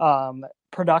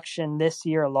production this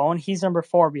year alone, he's number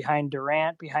 4 behind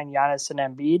Durant, behind Giannis and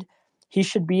Embiid. He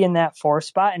should be in that 4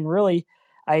 spot. And really,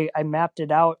 I mapped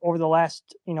it out over the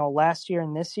last year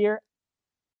and this year.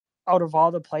 Out of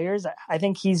all the players, I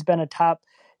think he's been a top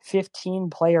 15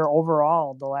 player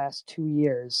overall the last 2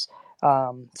 years.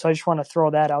 So I just want to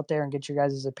throw that out there and get your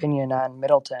guys' opinion on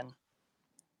Middleton.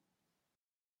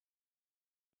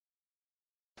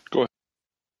 Go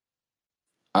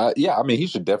ahead. Yeah, I mean, he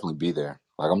should definitely be there.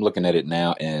 Like, I'm looking at it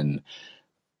now, and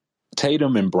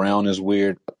Tatum and Brown is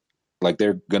weird. Like,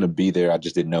 they're going to be there. I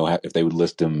just didn't know if they would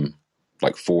list them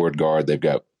like forward guard. They've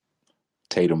got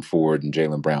Tatum forward and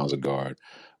Jaylen Brown's a guard.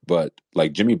 But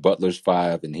like Jimmy Butler's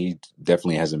 5, and he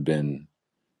definitely hasn't been,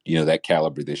 that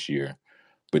caliber this year.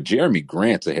 But Jeremy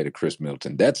Grant's ahead of Chris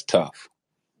Middleton. That's tough.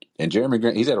 And Jeremy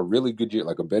Grant, he's had a really good year,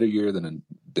 like a better year than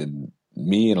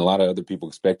me and a lot of other people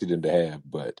expected him to have.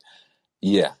 But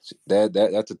yeah,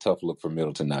 that's a tough look for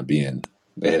Middleton not being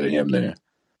ahead of him there.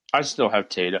 I still have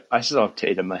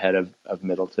Tatum ahead of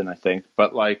Middleton, I think.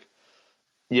 But like,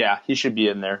 yeah, he should be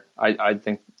in there. I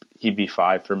think he'd be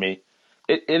 5 for me.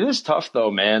 It is tough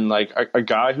though, man. Like a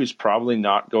guy who's probably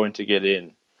not going to get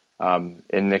in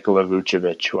Nikola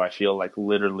Vucevic, who I feel like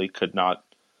literally could not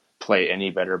play any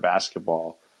better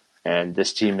basketball. And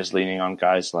this team is leaning on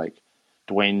guys like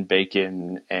Dwayne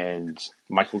Bacon and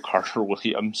Michael Carter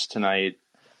Williams tonight.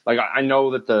 Like, I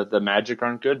know that the Magic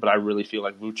aren't good, but I really feel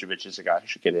like Vucevic is a guy who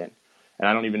should get in. And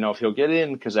I don't even know if he'll get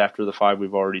in because after the 5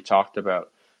 we've already talked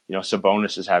about,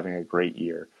 Sabonis is having a great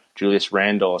year. Julius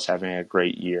Randle is having a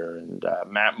great year. And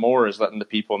Matt Moore is letting the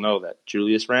people know that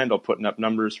Julius Randle putting up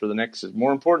numbers for the Knicks is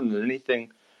more important than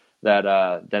anything that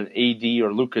AD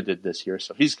or Luka did this year.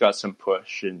 So he's got some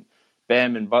push. And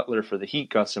Bam and Butler for the Heat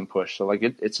got some push. So, like,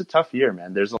 it's a tough year,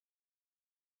 man. There's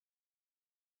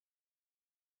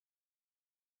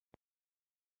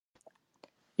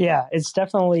Yeah, it's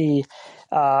definitely,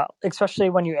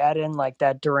 especially when you add in like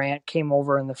that Durant came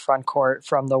over in the front court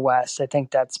from the West. I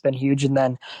think that's been huge. And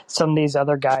then some of these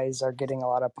other guys are getting a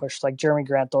lot of push, like Jeremy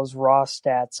Grant. Those raw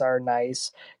stats are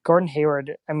nice. Gordon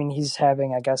Hayward, I mean, he's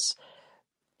having, I guess,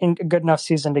 a good enough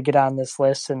season to get on this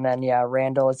list. And then, yeah,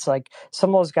 Randall, it's like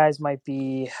some of those guys might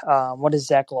be, what does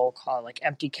Zach Lowe call it? Like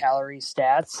empty calorie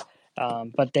stats.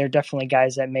 But they're definitely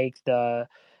guys that make the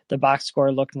box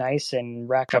score look nice and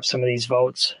rack up some of these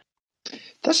votes.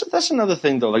 That's another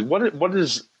thing though. Like what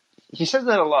is he says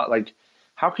that a lot. Like,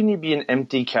 how can you be an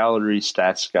empty calorie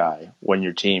stats guy when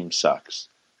your team sucks?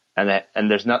 And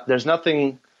there's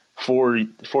nothing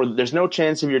there's no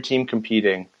chance of your team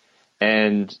competing,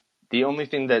 and the only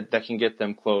thing that can get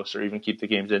them close or even keep the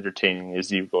games entertaining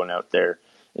is you going out there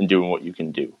and doing what you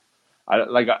can do.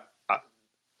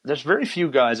 There's very few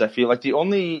guys. I feel like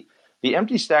the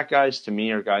empty stat guys to me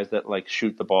are guys that like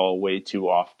shoot the ball way too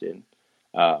often,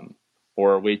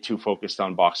 or are way too focused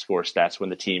on box score stats when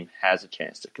the team has a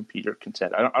chance to compete or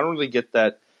contend. I don't really get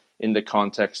that in the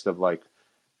context of like,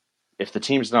 if the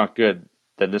team's not good,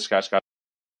 then this guy's got.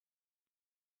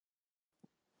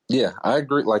 Yeah, I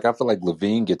agree. Like, I feel like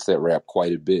Levine gets that rap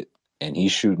quite a bit, and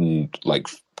he's shooting like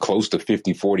close to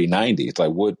 50, 40, 90. It's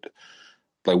like,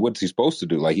 what's he supposed to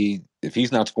do? Like, if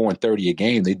he's not scoring 30 a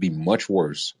game, they'd be much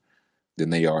worse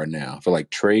than they are now. I feel like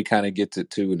Trey kind of gets it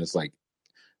too, and it's like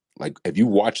if you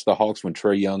watch the Hawks when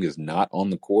Trey Young is not on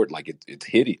the court, like it's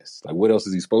hideous. Like, what else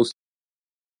is he supposed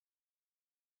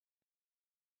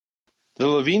to? The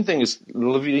Levine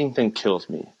thing kills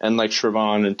me. And like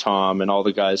Shervon and Tom and all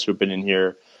the guys who've been in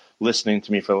here listening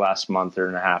to me for the last month or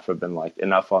and a half have been like,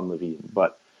 enough on Levine.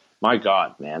 But my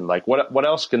God, man, like what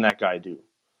else can that guy do?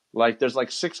 Like there's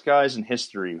like 6 guys in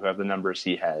history who have the numbers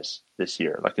he has this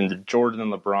year. Like in the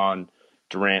Jordan, LeBron,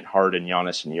 Durant, Harden,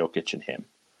 Giannis, and Jokic and him.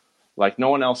 Like no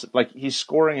one else. Like he's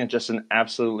scoring at just an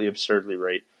absolutely absurdly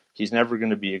rate. He's never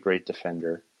going to be a great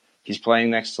defender. He's playing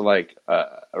next to like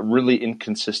a really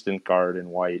inconsistent guard in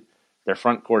White. Their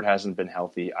front court hasn't been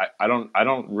healthy. I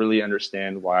don't really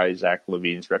understand why Zach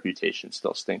LaVine's reputation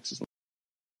still stinks.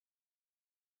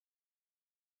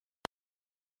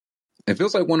 It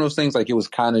feels like one of those things like it was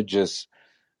kind of just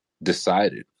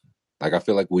decided. Like I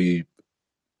feel like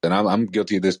and I'm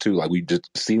guilty of this too. Like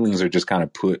ceilings are just kind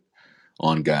of put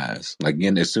on guys. Like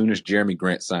again, as soon as Jeremy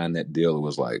Grant signed that deal, it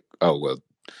was like, oh well,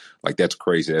 like that's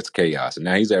crazy, that's chaos. And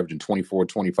now he's averaging 24,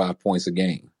 25 points a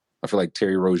game. I feel like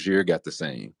Terry Rozier got the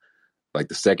same. Like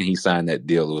the second he signed that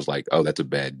deal, it was like, oh, that's a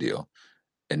bad deal.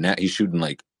 And now he's shooting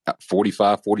like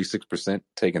 45, 46%,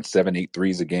 taking 7, 8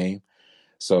 threes a game.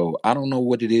 So I don't know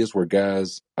what it is where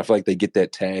guys, I feel like they get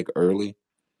that tag early.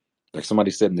 Like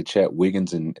somebody said in the chat,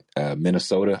 Wiggins in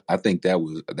Minnesota. I think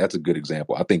that's a good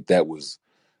example. I think that was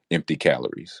empty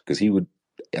calories because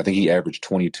I think he averaged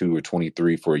 22 or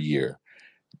 23 for a year.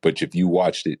 But if you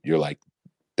watched it, you're like,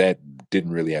 that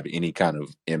didn't really have any kind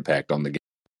of impact on the game.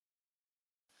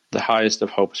 The highest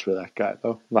of hopes for that guy,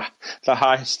 though. The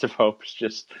highest of hopes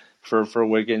just for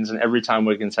Wiggins. And every time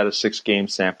Wiggins had a 6-game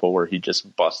sample where he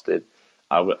just busted,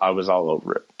 I was all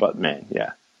over it. But, man,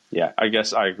 yeah, I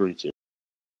guess I agree, too.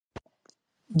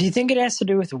 Do you think it has to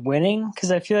do with winning? Because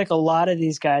I feel like a lot of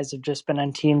these guys have just been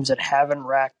on teams that haven't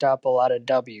racked up a lot of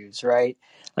W's, right?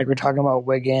 Like we're talking about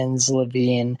Wiggins,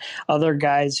 Levine, other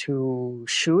guys who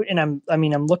shoot. And I'm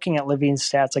looking at Levine's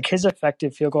stats. Like his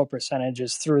effective field goal percentage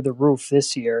is through the roof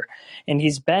this year, and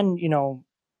he's been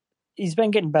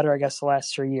getting better, I guess, the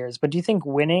last 3 years. But do you think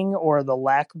winning or the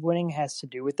lack of winning has to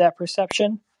do with that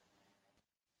perception?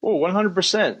 Oh,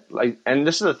 100%. Like, and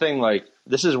this is the thing, like,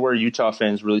 this is where Utah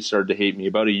fans really started to hate me.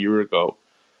 About a year ago,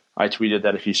 I tweeted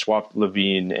that if you swapped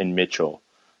Levine and Mitchell,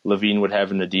 Levine would have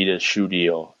an Adidas shoe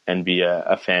deal and be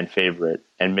a fan favorite,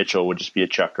 and Mitchell would just be a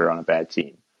chucker on a bad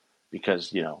team.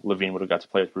 Because, Levine would have got to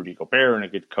play with Rudy Gobert and a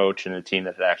good coach and a team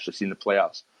that had actually seen the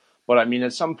playoffs. But, I mean,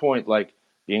 at some point, like,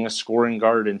 being a scoring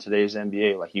guard in today's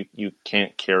NBA, like, you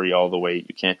can't carry all the weight.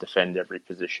 You can't defend every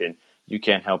position. You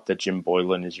can't help that Jim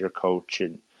Boylan is your coach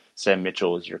and Sam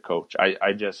Mitchell is your coach.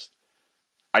 It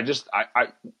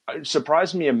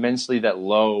surprised me immensely that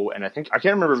Lowe, and I can't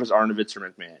remember if it was Arnovitz or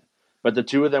McMahon, but the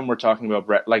two of them were talking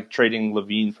about like trading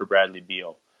Levine for Bradley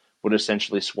Beal would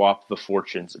essentially swap the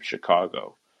fortunes of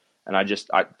Chicago. And I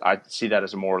see that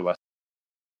as a more or less.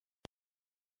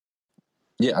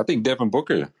 Yeah, I think Devin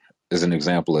Booker is an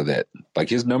example of that. Like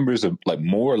his numbers have like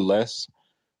more or less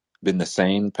been the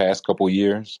same past couple of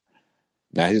years.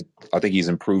 Now, I think he's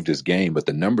improved his game, but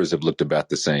the numbers have looked about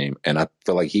the same. And I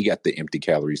feel like he got the empty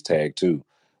calories tag too.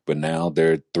 But now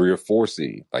they're 3 or 4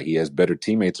 seed. Like he has better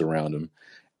teammates around him,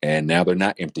 and now they're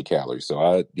not empty calories.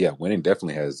 So winning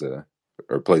definitely has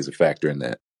or plays a factor in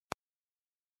that.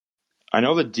 I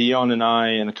know that Dion and I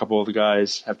and a couple of the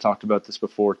guys have talked about this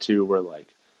before too, where like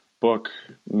Book,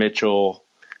 Mitchell,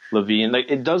 Levine,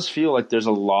 like it does feel like there's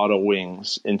a lot of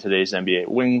wings in today's NBA,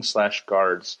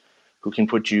 wing/guards who can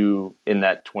put you in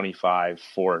that 25,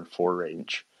 4-4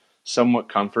 range somewhat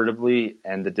comfortably.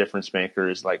 And the difference maker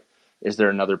is like, is there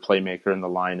another playmaker in the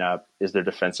lineup? Is there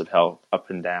defensive help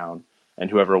up and down? And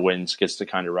whoever wins gets to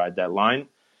kind of ride that line.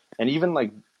 And even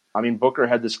like, Booker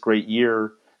had this great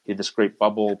year. He had this great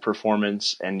bubble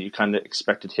performance, and you kind of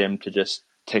expected him to just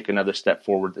take another step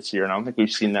forward this year. And I don't think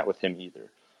we've seen that with him either.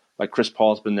 Like Chris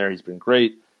Paul's been there. He's been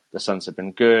great. The Suns have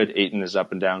been good. Ayton is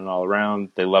up and down and all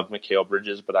around. They love Mikal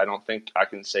Bridges, but I don't think I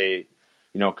can say,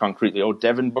 concretely,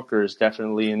 Devin Booker is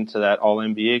definitely into that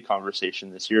All-NBA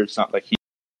conversation this year. It's not like he.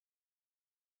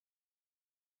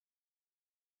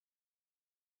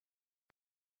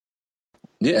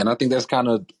 Yeah, and I think that's kind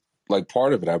of like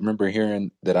part of it. I remember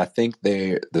hearing that I think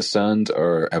the Suns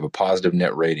have a positive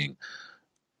net rating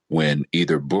when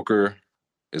either Booker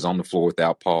is on the floor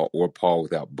without Paul or Paul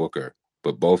without Booker,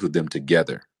 but both of them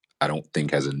together I don't think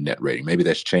has a net rating. Maybe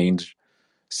that's changed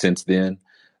since then.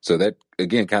 So that,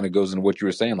 again, kind of goes into what you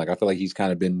were saying. Like, I feel like he's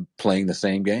kind of been playing the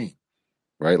same game,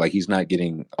 right? Like, he's not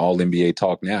getting all NBA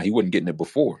talk now. He wasn't getting it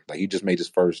before. Like, he just made his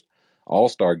first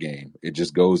All-Star game. It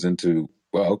just goes into,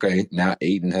 well, okay, now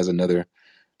Ayton has another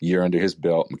year under his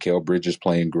belt. Mikal Bridges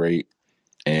playing great.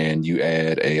 And you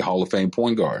add a Hall of Fame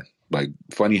point guard. Like,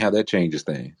 funny how that changes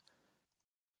things.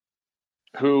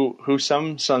 who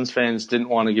some Suns fans didn't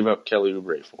want to give up Kelly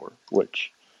Oubre for,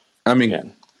 which, I mean,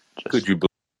 again, could you?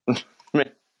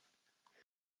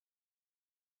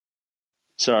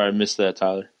 Sorry, I missed that,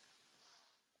 Tyler.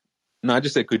 No, I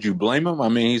just said, could you blame him? I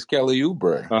mean, he's Kelly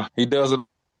Oubre. He does it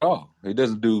all. He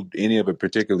doesn't do any of it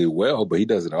particularly well, but he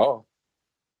does it all.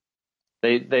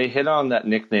 They hit on that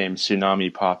nickname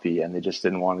Tsunami Poppy, and they just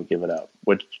didn't want to give it up,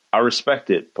 which I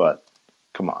respect it, but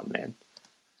come on, man.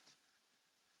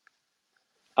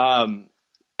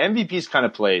 MVP's kind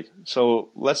of played, so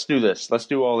let's do this. Let's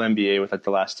do all NBA with like the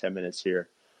last 10 minutes here,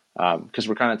 because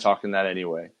we're kind of talking that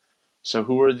anyway. So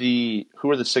who are the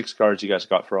 6 guards you guys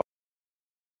got for all?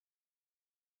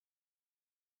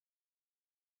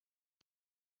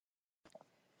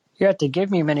 You have to give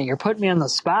me a minute. You're putting me on the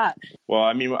spot. Well,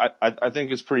 I mean, I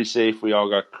think it's pretty safe. We all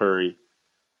got Curry,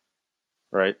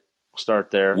 right? We'll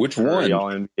start there. Which Curry, one? all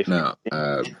NBA.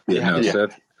 No,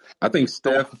 Steph. I think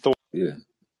Steph. Yeah.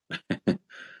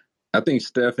 I think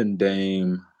Steph and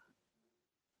Dame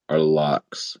are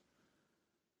locks.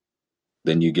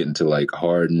 Then you get into like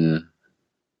Harden.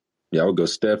 Yeah, I would go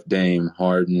Steph, Dame,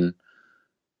 Harden,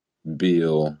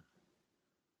 Beal,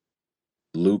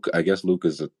 Luke. I guess Luke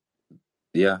is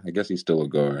I guess he's still a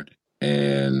guard.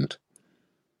 And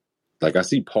like I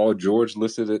see Paul George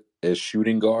listed as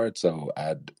shooting guard, so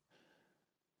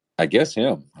I guess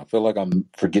him. I feel like I'm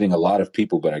forgetting a lot of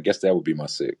people, but I guess that would be my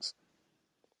 6.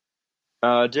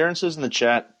 Darren says in the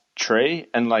chat, Trey,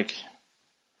 and like,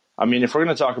 I mean, if we're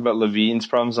going to talk about Levine's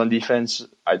problems on defense,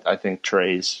 I think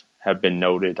Trey's have been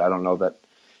noted. I don't know that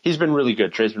he's been really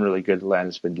good. Trey's been really good.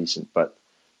 Landon's been decent, but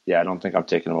yeah, I don't think I'm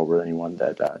taking him over anyone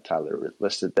that Tyler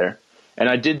listed there. And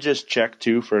I did just check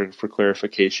too for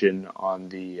clarification on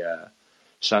the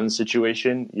Suns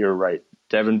situation. You're right.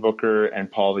 Devin Booker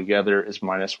and Paul together is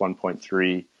minus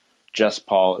 1.3. Just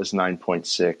Paul is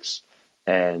 9.6.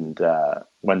 And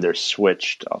when they're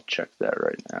switched, I'll check that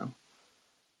right now.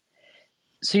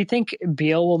 So you think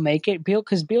Beal will make it?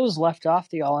 Because Beal was left off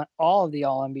all of the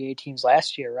All NBA teams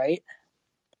last year, right?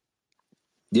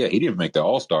 Yeah, he didn't make the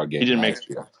All-Star game. He didn't last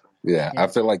year. Yeah, I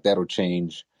feel like that'll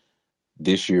change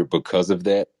this year because of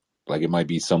that. Like it might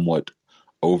be somewhat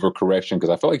overcorrection because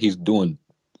I feel like he's doing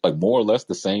like more or less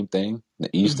the same thing. The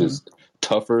East is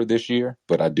tougher this year,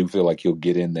 but I do feel like he'll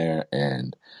get in there.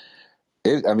 And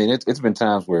it's been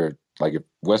times where like if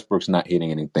Westbrook's not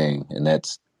hitting anything, and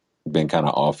that's been kind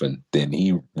of often, then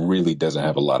he really doesn't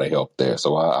have a lot of help there.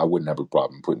 So I wouldn't have a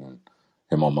problem putting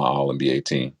him on my All NBA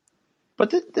team.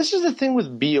 But this is the thing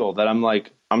with Beal that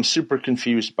I'm super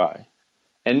confused by.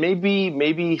 And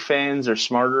maybe fans are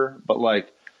smarter, but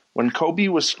like when Kobe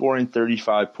was scoring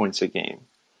 35 points a game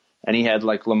and he had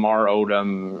like Lamar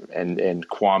Odom and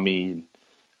Kwame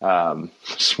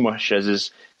Smush as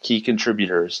his key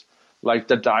contributors, like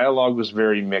the dialogue was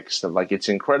very mixed of like, it's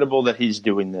incredible that he's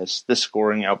doing this. The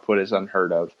scoring output is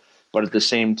unheard of, but at the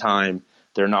same time,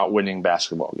 they're not winning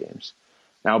basketball games.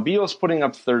 Now, Beal's putting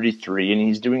up 33, and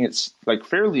he's doing it like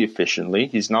fairly efficiently.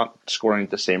 He's not scoring at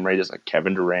the same rate as like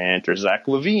Kevin Durant or Zach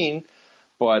LaVine,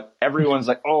 but everyone's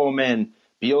like, "Oh man,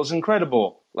 Beal's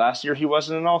incredible. Last year he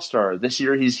wasn't an All-Star. This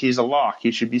year he's a lock.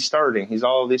 He should be starting. He's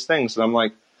all of these things." And I'm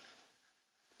like,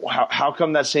 how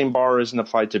come that same bar isn't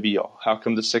applied to Beal? How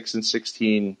come the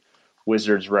 6-16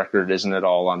 Wizards record isn't at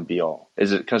all on Beal?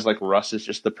 Is it because like Russ is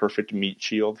just the perfect meat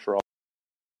shield for all?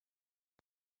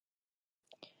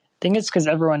 I think it's because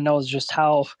everyone knows just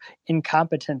how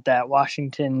incompetent that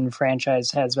Washington franchise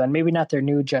has been. Maybe not their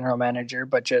new general manager,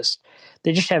 but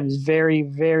they just have very,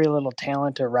 very little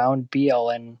talent around Beal,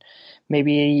 and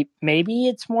maybe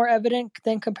it's more evident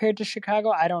than compared to Chicago.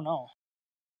 I don't know.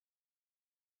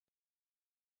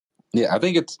 Yeah, I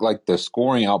think it's like the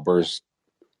scoring outbursts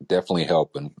definitely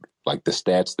help, and like the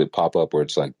stats that pop up where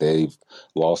it's like they've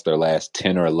lost their last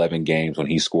 10 or 11 games when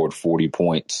he scored 40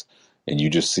 points, and you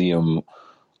just see him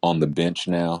on the bench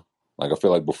now. Like I feel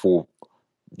like before,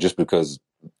 just because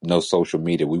no social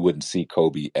media, we wouldn't see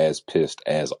Kobe as pissed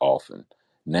as often.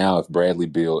 Now, if Bradley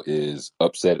Beal is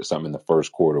upset at something in the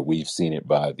first quarter, we've seen it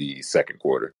by the second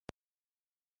quarter.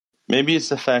 Maybe it's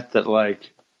the fact that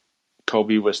like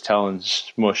Kobe was telling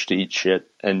Smush to eat shit,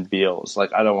 and Beal was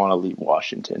like, "I don't want to leave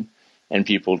Washington," and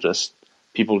people just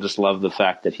love the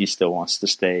fact that he still wants to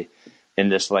stay in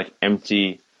this like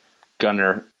empty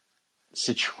gunner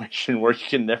situation where you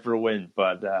can never win.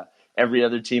 But every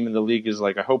other team in the league is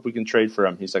like, "I hope we can trade for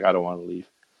him." He's like, "I don't want to leave.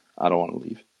 I don't want to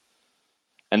leave."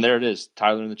 And there it is,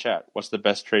 Tyler in the chat. What's the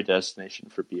best trade destination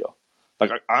for Beal?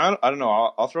 Like I don't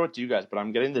know. I'll throw it to you guys, but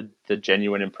I'm getting the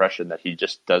genuine impression that he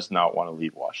just does not want to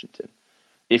leave Washington.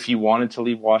 If he wanted to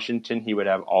leave Washington, he would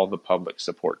have all the public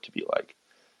support to be like,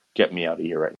 "Get me out of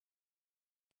here right now."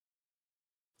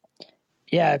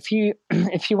 Yeah, if he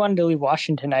if he wanted to leave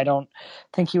Washington, I don't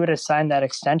think he would have signed that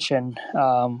extension.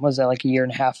 Was that like a year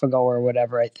and a half ago or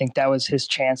whatever? I think that was his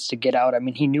chance to get out. I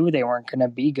mean, he knew they weren't going to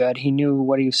be good. He knew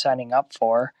what he was signing up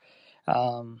for.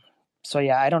 So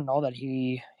yeah, I don't know that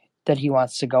he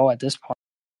wants to go at this point.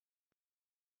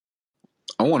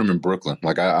 I want him in Brooklyn.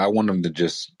 Like I want him to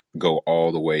just go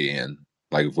all the way in.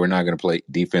 Like if we're not going to play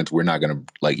defense, we're not going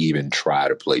to like even try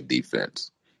to play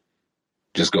defense.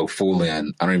 Just go full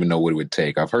in. I don't even know what it would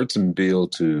take. I've heard some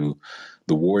build to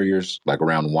the Warriors, like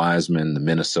around Wiseman, the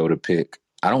Minnesota pick.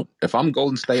 If I'm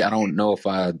Golden State, I don't know if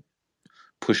I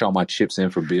push all my chips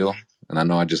in for Bill. And I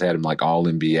know I just had him like all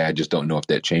NBA. I just don't know if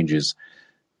that changes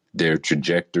their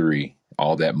trajectory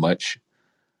all that much.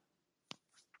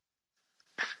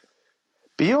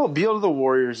 Beal to the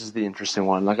Warriors is the interesting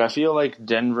one. Like I feel like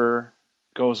Denver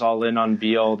goes all in on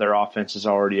Beal. Their offense is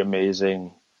already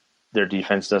amazing. Their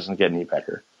defense doesn't get any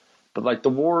better. But like the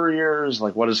Warriors,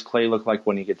 like what does Clay look like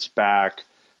when he gets back?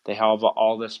 They have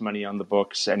all this money on the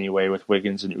books anyway with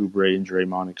Wiggins and Oubre and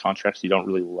Draymond and contracts you don't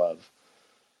really love.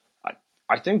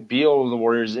 I think Beal of the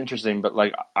Warriors is interesting, but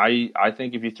like I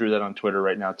think if you threw that on Twitter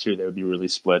right now too, they would be really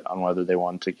split on whether they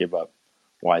wanted to give up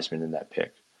Wiseman in that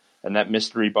pick. And that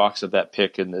mystery box of that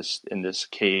pick in this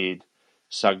Cade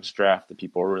Suggs draft that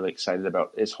people are really excited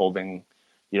about is holding,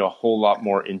 a whole lot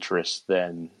more interest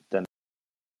than.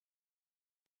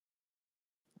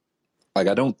 Like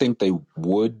I don't think they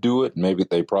would do it. Maybe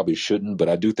they probably shouldn't, but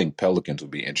I do think Pelicans would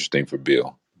be interesting for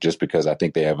Bill, just because I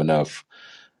think they have enough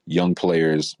young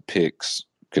players, picks,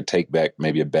 could take back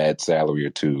maybe a bad salary or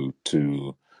two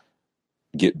to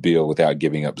get Bill without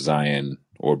giving up Zion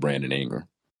or Brandon Ingram.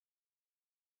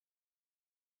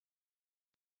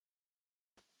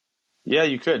 Yeah,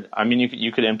 you could. I mean,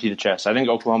 you could empty the chest. I think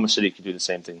Oklahoma City could do the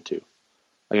same thing too.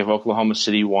 Like if Oklahoma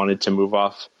City wanted to move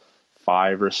off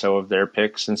 5 or so of their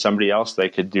picks and somebody else, they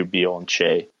could do Beal and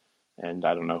Shea. And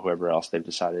I don't know, whoever else they've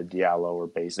decided, Diallo or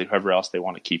Baisley, whoever else they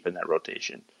want to keep in that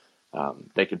rotation.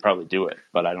 They could probably do it,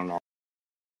 but I don't know.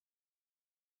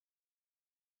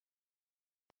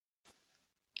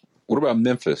 What about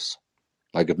Memphis?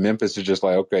 Like if Memphis is just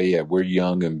like, okay, yeah, we're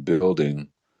young and building,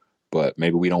 but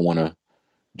maybe we don't want to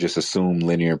just assume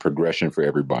linear progression for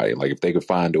everybody. Like if they could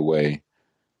find a way,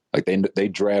 like they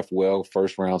draft well,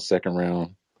 first round, second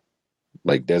round,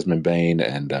 like Desmond Bain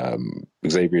and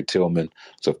Xavier Tillman.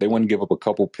 So if they want to give up a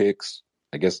couple picks,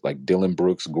 I guess like Dylan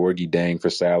Brooks, Gorgie Dang for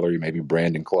salary, maybe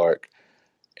Brandon Clark,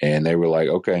 and they were like,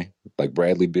 okay, like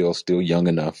Bradley Beal's still young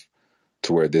enough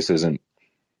to where this isn't,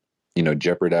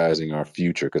 jeopardizing our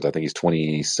future, because I think he's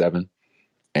 27,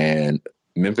 and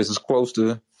Memphis is close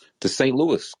to St.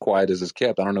 Louis, quiet as it's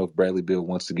kept. I don't know if Bradley Beal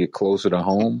wants to get closer to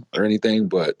home or anything,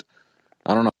 but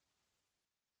I don't know.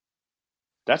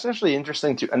 That's actually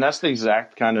interesting too. And that's the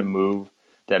exact kind of move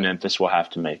that Memphis will have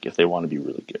to make if they want to be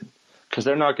really good. Because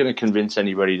they're not going to convince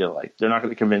anybody they're not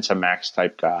going to convince a max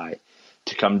type guy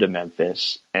to come to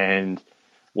Memphis. And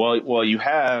well, you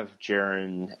have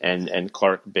Jaren and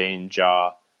Clark, Bain,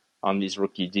 Ja on these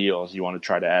rookie deals. You want to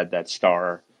try to add that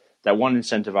star. That one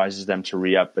incentivizes them to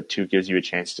re-up, but two gives you a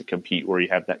chance to compete where you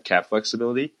have that cap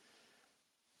flexibility.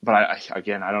 But I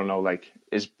don't know, like,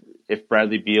 if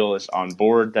Bradley Beal is on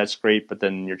board, that's great, but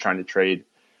then you're trying to trade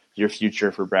your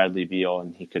future for Bradley Beal,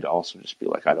 and he could also just be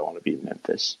like, I don't want to be in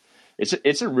Memphis.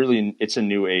 It's a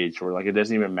new age where, like, it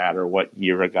doesn't even matter what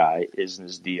year a guy is in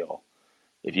his deal.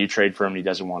 If you trade for him and he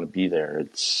doesn't want to be there,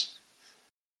 it's...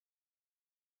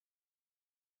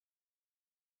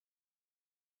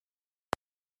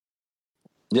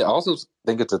 Yeah, I also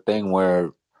think it's a thing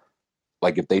where,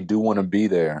 like, if they do want to be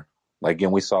there, like,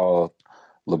 again, we saw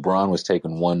LeBron was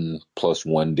taking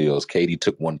 1+1 deals. Katie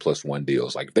took 1+1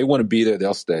 deals. Like, if they want to be there,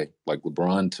 they'll stay. Like,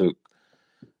 LeBron took,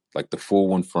 like, the full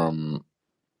one from,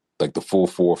 like, the full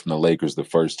 4 from the Lakers the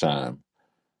first time,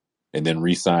 and then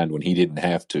re-signed when he didn't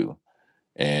have to.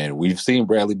 And we've seen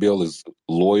Bradley Beal is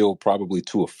loyal probably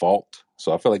to a fault.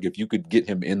 So I feel like if you could get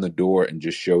him in the door and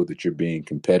just show that you're being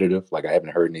competitive, like I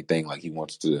haven't heard anything like he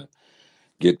wants to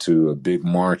get to a big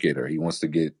market or he wants to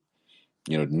get,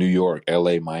 New York,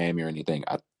 LA, Miami or anything.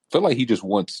 I feel like he just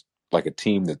wants like a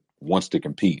team that wants to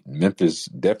compete. Memphis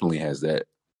definitely has that.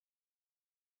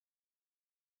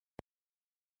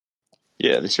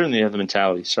 Yeah, they certainly have the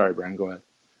mentality. Sorry, Brian, go ahead.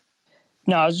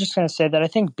 No, I was just going to say that I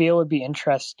think Beal would be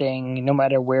interesting no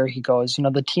matter where he goes.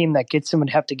 The team that gets him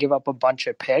would have to give up a bunch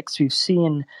of picks. We've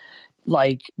seen,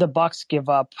 like, the Bucks give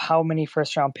up how many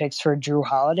first-round picks for Drew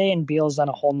Holiday, and Beal's on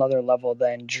a whole nother level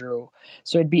than Drew.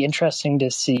 So it'd be interesting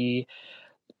to see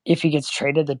if he gets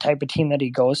traded, the type of team that he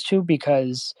goes to,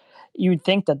 because you'd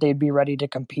think that they'd be ready to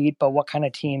compete, but what kind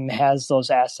of team has those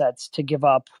assets to give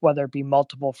up, whether it be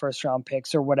multiple first round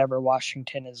picks or whatever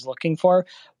Washington is looking for,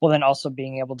 while then also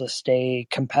being able to stay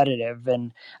competitive?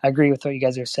 And I agree with what you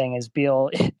guys are saying is Beal,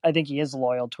 I think he is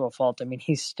loyal to a fault. I mean,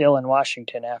 he's still in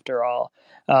Washington after all,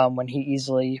 when he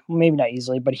easily, maybe not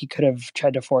easily, but he could have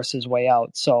tried to force his way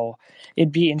out. So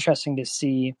it'd be interesting to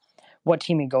see what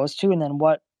team he goes to and then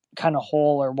what kind of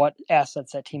hole or what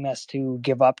assets that team has to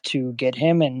give up to get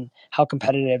him and how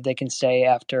competitive they can stay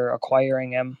after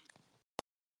acquiring him.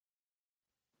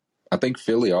 I think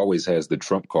Philly always has the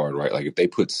trump card, right? Like if they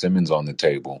put Simmons on the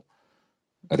table,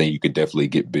 I think you could definitely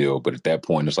get Bill. But at that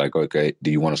point, it's like, okay,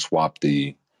 do you want to swap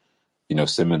the,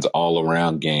 Simmons all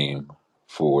around game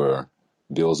for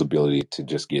Bill's ability to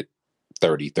just get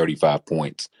 30, 35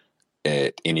 points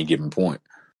at any given point?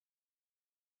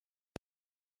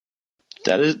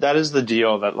 That is the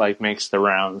deal that like makes the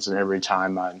rounds, and every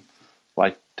time I'm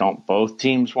like, don't both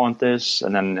teams want this?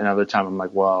 And then another time I'm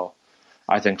like, well,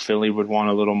 I think Philly would want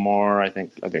a little more. I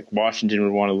think Washington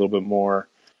would want a little bit more.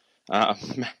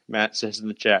 Matt says in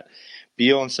the chat,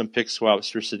 Beal and some pick swaps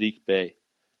for Sadiq Bey.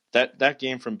 That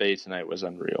game from Bey tonight was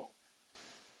unreal.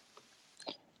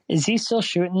 Is he still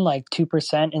shooting like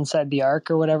 2% inside the arc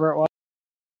or whatever it was?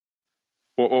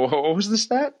 What was the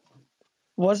stat?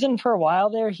 Wasn't for a while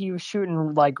there, he was shooting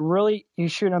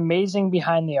amazing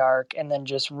behind the arc and then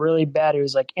just really bad. It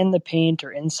was like in the paint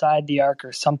or inside the arc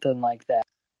or something like that.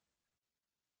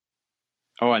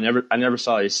 Oh, I never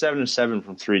saw it. He's 7 of 7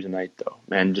 from 3 tonight, though.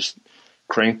 Man, just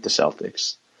cranked the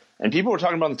Celtics. And people were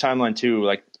talking about the timeline, too.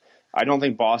 Like, I don't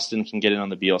think Boston can get in on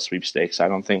the Beal sweepstakes. I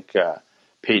don't think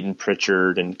Peyton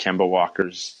Pritchard and Kemba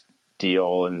Walker's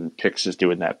deal and picks is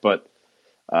doing that. But,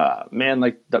 man,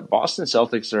 like, the Boston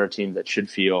Celtics are a team that should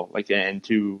feel, like, and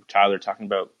to Tyler talking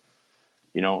about,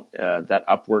 that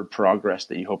upward progress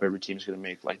that you hope every team's going to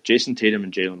make. Like, Jason Tatum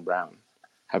and Jaylen Brown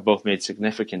have both made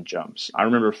significant jumps. I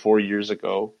remember 4 years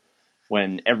ago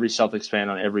when every Celtics fan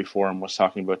on every forum was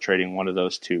talking about trading one of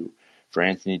those two for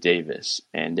Anthony Davis,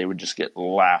 and they would just get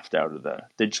laughed out of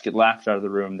the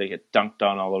room. They get dunked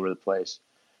on all over the place.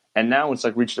 And now it's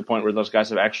like reached a point where those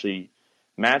guys have actually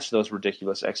matched those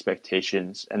ridiculous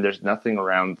expectations, and there's nothing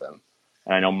around them.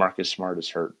 And I know Marcus Smart is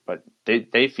hurt, but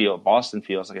Boston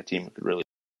feels like a team that could really.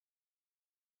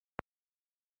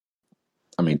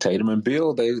 I mean, Tatum and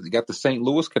Bill, they got the St.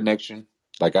 Louis connection.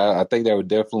 Like, I think that would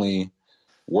definitely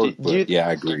work. But yeah,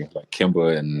 I agree. Like,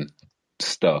 Kemba and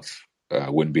stuff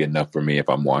wouldn't be enough for me if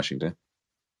I'm Washington.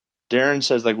 Darren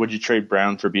says, like, would you trade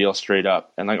Brown for Beal straight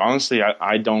up? And, like, honestly,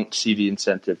 I don't see the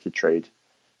incentive to trade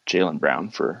Jaylen Brown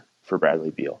for Bradley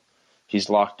Beal. He's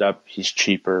locked up. He's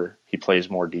cheaper. He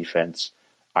plays more defense.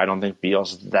 I don't think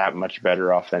Beal's that much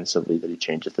better offensively that he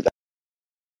changes the.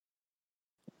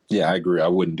 Yeah, I agree. I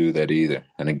wouldn't do that either.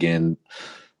 And again,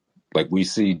 like we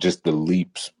see just the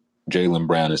leaps Jaylen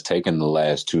Brown has taken the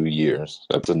last 2 years.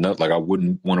 That's enough. Like I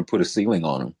wouldn't want to put a ceiling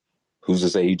on him. Who's to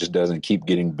say he just doesn't keep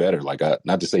getting better? Like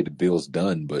not to say the Bill's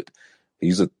done, but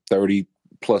he's a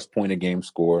 30-plus point a game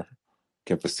scorer,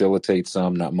 can facilitate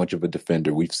some, not much of a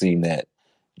defender. We've seen that.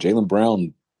 Jaylen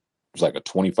Brown is like a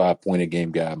 25-point a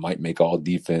game guy, might make all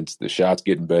defense. The shot's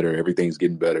getting better. Everything's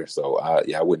getting better. So,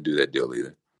 I wouldn't do that deal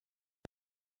either.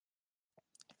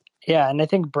 Yeah, and I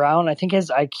think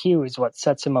his IQ is what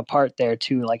sets him apart there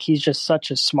too. Like he's just such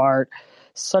a smart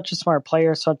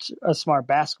player, such a smart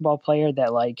basketball player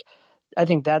that like I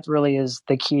think that really is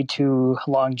the key to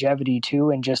longevity too,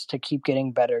 and just to keep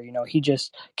getting better. He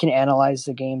just can analyze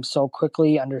the game so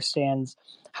quickly, understands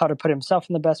how to put himself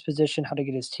in the best position, how to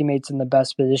get his teammates in the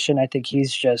best position. I think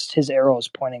his arrow is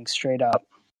pointing straight up.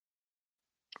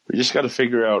 We just got to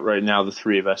figure out right now, the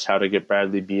three of us, how to get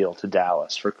Bradley Beal to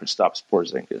Dallas for Kristaps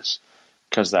Porzingis,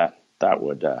 because that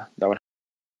would.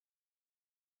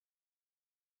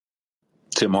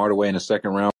 Tim Hardaway in the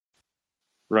second round.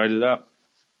 Write it up,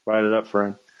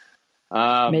 friend.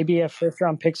 Maybe a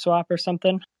first-round pick swap or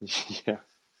something. Yeah.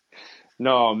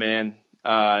 No, man.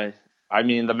 I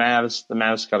mean, the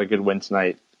Mavs got a good win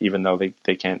tonight, even though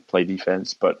they can't play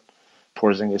defense. But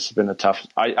Porzingis has been a tough.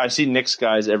 I see Knicks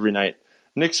guys every night.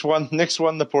 Knicks won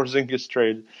the Porzingis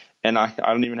trade, and I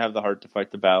don't even have the heart to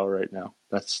fight the battle right now.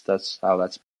 That's how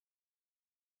that's.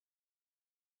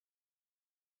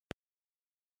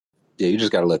 Yeah, you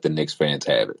just got to let the Knicks fans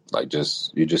have it. Like,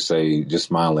 you just say, just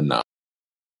smile and nod.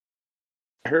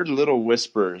 I heard little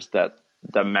whispers that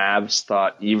the Mavs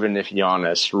thought even if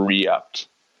Giannis re-upped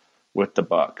with the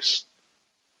Bucks,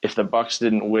 if the Bucks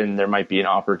didn't win, there might be an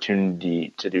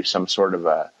opportunity to do some sort of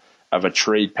a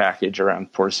trade package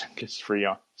around Porzingis for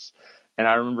Giannis. And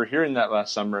I remember hearing that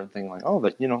last summer and thinking like, oh,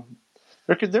 that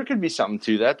There could be something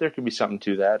to that. There could be something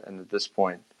to that. And at this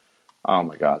point, oh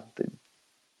my God,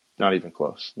 not even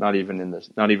close. Not even in this.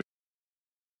 Not even.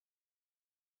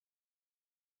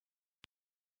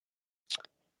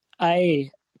 I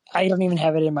don't even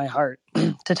have it in my heart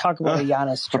to talk about a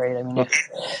Giannis trade. I mean,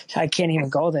 I can't even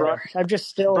go there. I'm just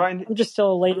still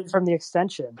elated from the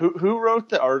extension. Who wrote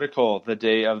the article the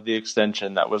day of the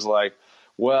extension that was like,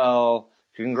 well,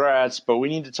 congrats, but we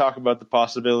need to talk about the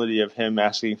possibility of him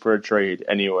asking for a trade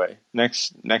anyway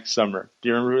next summer. Do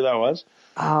you remember who that was?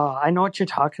 I know what you're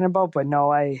talking about, but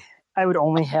no, I would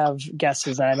only have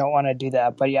guesses, and I don't want to do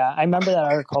that. But yeah, I remember that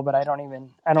article, but I don't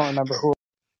remember who.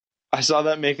 I saw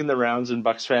that making the rounds, and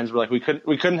Bucks fans were like, "We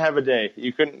couldn't have a day.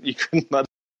 You couldn't let."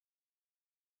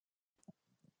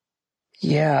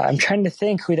 Yeah, I'm trying to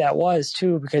think who that was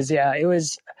too, because it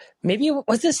was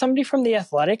this somebody from The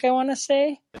Athletic? I want to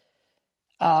say.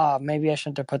 Maybe I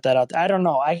shouldn't have put that out there. I don't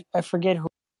know. I forget who.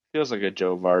 Feels like a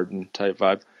Joe Varden type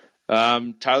vibe.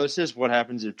 Tyler says, "What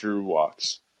happens if Drew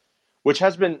walks?" Which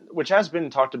has been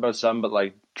talked about some, but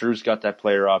like Drew's got that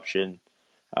player option.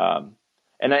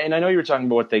 And I know you were talking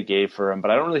about what they gave for him,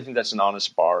 but I don't really think that's an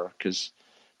honest bar because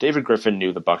David Griffin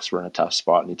knew the Bucks were in a tough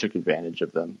spot and he took advantage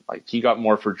of them. Like he got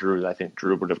more for Drew than I think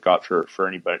Drew would have got for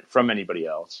anybody from anybody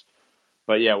else.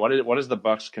 But yeah, what is the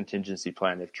Bucks contingency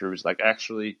plan if Drew's like,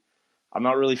 actually, I'm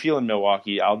not really feeling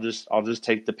Milwaukee. I'll just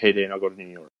take the payday and I'll go to New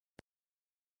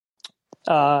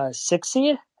York. 6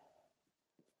 seed.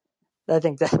 I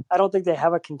don't think they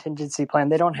have a contingency plan.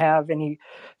 They don't have any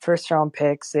first round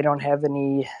picks. They don't have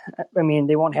any. I mean,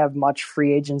 they won't have much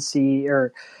free agency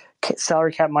or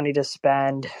salary cap money to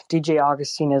spend. DJ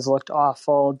Augustine has looked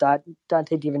awful.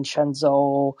 Dante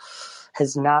DiVincenzo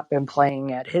has not been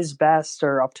playing at his best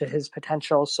or up to his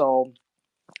potential. So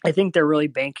I think they're really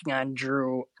banking on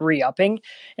Drew re-upping,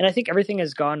 and I think everything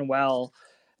has gone well.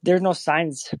 There's no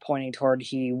signs pointing toward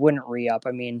he wouldn't re-up.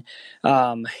 I mean,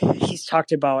 he's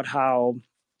talked about how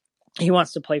he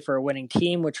wants to play for a winning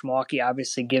team, which Milwaukee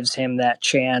obviously gives him that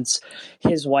chance.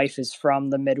 His wife is from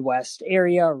the Midwest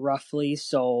area, roughly,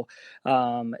 so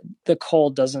the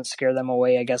cold doesn't scare them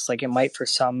away, I guess, like it might for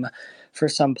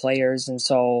some players. And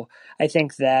so I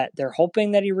think that they're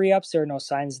hoping that he re-ups. There are no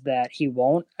signs that he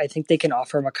won't. I think they can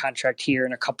offer him a contract here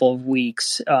in a couple of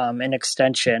weeks, an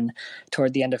extension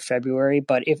toward the end of February.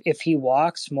 But if he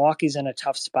walks, Milwaukee's in a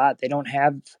tough spot. They don't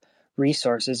have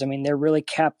resources. I mean, they're really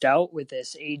capped out with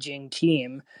this aging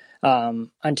team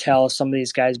until some of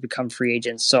these guys become free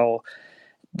agents. So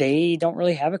they don't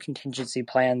really have a contingency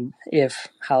plan if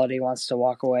Holiday wants to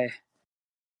walk away.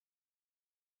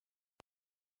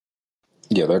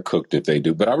 Yeah, they're cooked if they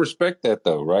do. But I respect that,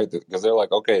 though, right? Because they're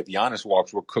like, okay, if Giannis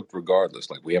walks, we're cooked regardless.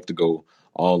 Like, we have to go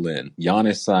all in.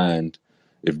 Giannis signed.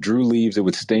 If Drew leaves, it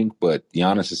would stink, but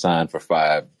Giannis is signed for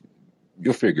 5.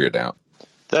 You'll figure it out.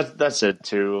 That's it,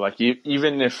 too. Like,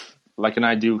 even if, like, and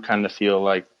I do kind of feel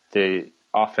like the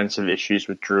offensive issues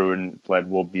with Drew and Bled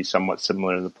will be somewhat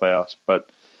similar in the playoffs,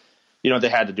 but, you know, they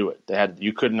had to do it.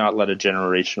 You could not let a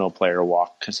generational player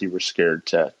walk because you were scared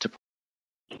to.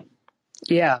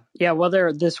 Yeah.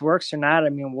 Whether this works or not, I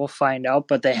mean, we'll find out.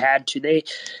 But they had to. They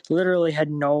literally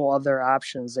had no other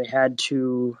options. They had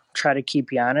to try to keep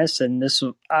Giannis, and this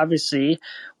obviously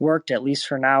worked at least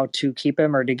for now to keep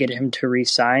him or to get him to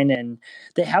re-sign. And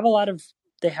they have a lot of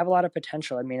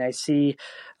potential. I mean, I see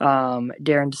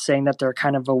Darren saying that they're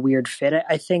kind of a weird fit.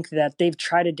 I think that they've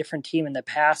tried a different team in the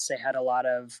past. They had a lot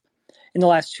of. In the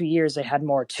last 2 years, they had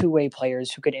more two-way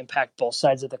players who could impact both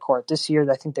sides of the court. This year,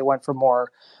 I think they went for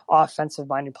more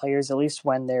offensive-minded players, at least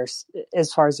when they're,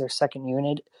 as far as their second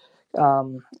unit,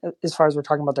 as far as we're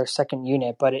talking about their second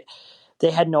unit. But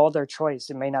they had no other choice.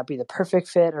 It may not be the perfect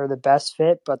fit or the best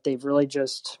fit, but they've really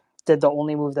just did the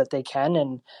only move that they can.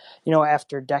 And, you know,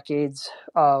 after decades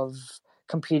of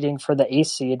competing for the A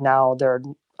seed, now they're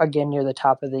again near the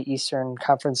top of the Eastern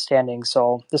Conference standing.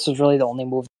 So this was really the only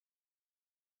move.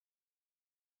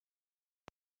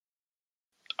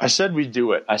 I said we'd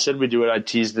do it. I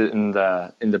teased it in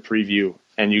the preview,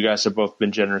 and you guys have both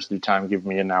been generous with your time, giving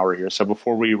me an hour here. So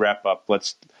before we wrap up,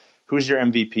 who's your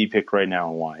MVP pick right now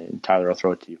and why? And Tyler, I'll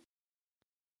throw it to you.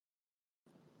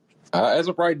 As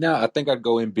of right now, I think I'd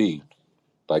go Embiid.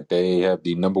 Like, they have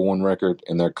the number 1 record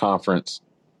in their conference.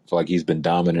 I feel like he's been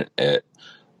dominant at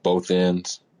both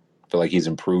ends. I feel like he's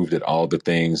improved at all the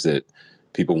things that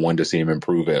people wanted to see him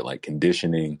improve at, like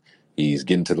conditioning. He's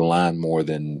getting to the line more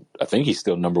than – I think he's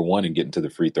still number 1 in getting to the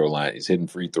free throw line. He's hitting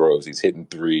free throws. He's hitting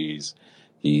threes.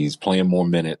 He's playing more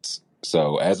minutes.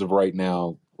 So as of right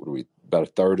now, about a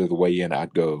third of the way in,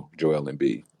 I'd go Joel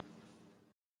Embiid.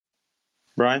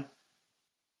 Brian?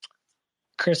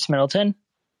 Chris Middleton.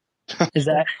 Is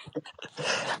that?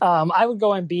 I would go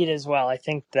Embiid as well. I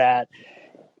think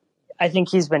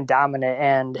he's been dominant,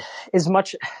 and as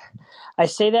much I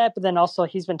say that, but then also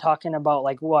he's been talking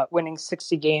about winning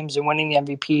 60 games and winning the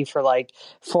MVP for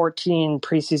 14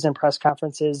 preseason press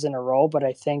conferences in a row. But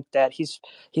I think that he's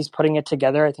putting it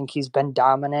together. I think he's been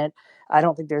dominant. I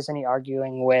don't think there's any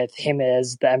arguing with him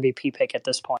as the MVP pick at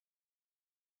this point.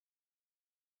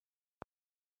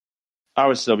 I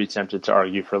would still be tempted to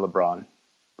argue for LeBron,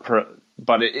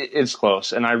 but it's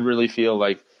close, and I really feel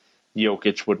like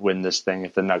Jokic would win this thing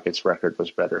if the Nuggets record was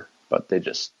better, but they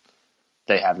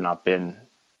have not been.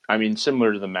 I mean,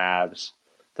 similar to the Mavs,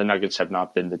 the Nuggets have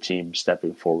not been the team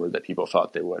stepping forward that people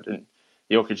thought they would, and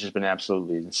Jokic has been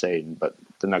absolutely insane, but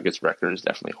the Nuggets record is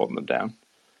definitely holding them down.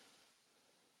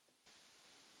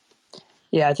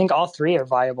 Yeah, I think all three are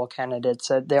viable candidates.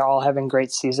 They're all having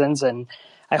great seasons, and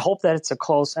I hope that it's a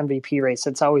close MVP race.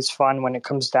 It's always fun when it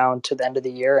comes down to the end of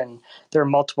the year, and there are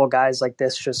multiple guys like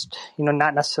this just,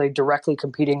 not necessarily directly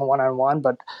competing one-on-one,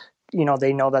 but,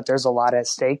 they know that there's a lot at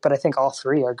stake. But I think all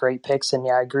three are great picks, and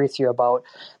yeah, I agree with you about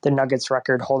the Nuggets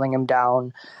record holding him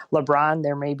down. LeBron,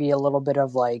 there may be a little bit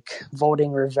of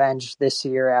voting revenge this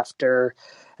year after,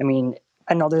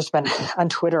 I know there's been on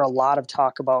Twitter a lot of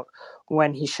talk about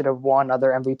when he should have won other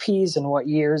MVPs and what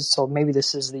years. So maybe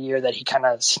this is the year that he kind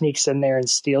of sneaks in there and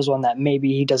steals one that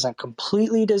maybe he doesn't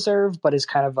completely deserve, but is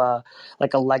kind of a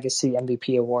legacy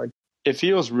MVP award. It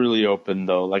feels really open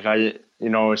though. I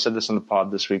said this on the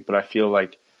pod this week, but I feel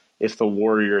like if the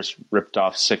Warriors ripped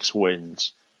off 6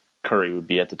 wins, Curry would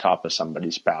be at the top of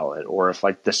somebody's ballot. Or if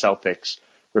the Celtics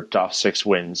ripped off 6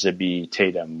 wins, it'd be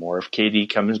Tatum. Or if KD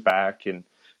comes back and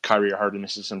Kyrie or Harden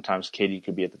misses sometimes, KD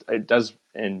could be at the. It does,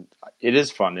 and it is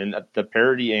fun, and the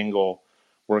parity angle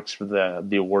works for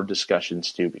the award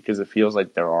discussions too, because it feels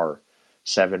like there are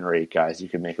 7 or 8 guys you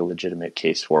can make a legitimate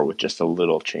case for with just a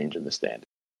little change in the standing.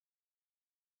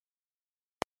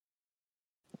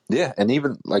 Yeah, and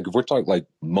even if we're talking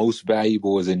most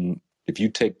valuable, as in if you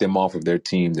take them off of their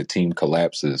team, the team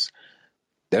collapses.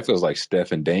 That feels like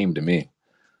Steph and Dame to me.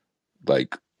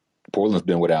 Portland's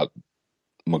been without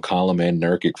McCollum and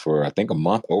Nurkic for I think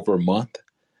over a month.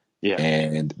 Yeah.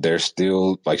 And they're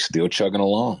still chugging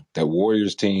along. That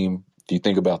Warriors team, if you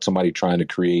think about somebody trying to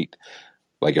create,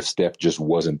 if Steph just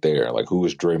wasn't there, who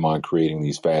is Draymond creating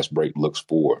these fast break looks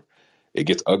for? It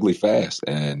gets ugly fast,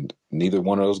 and neither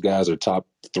one of those guys are top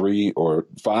 3 or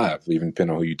 5, even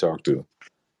depending on who you talk to.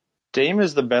 Dame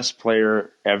is the best player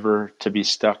ever to be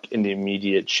stuck in the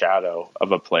immediate shadow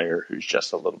of a player who's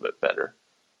just a little bit better.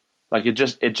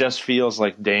 It just feels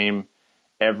like Dame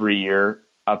every year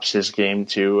ups his game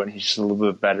too, and he's just a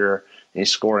little bit better, and he's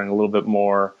scoring a little bit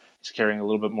more, he's carrying a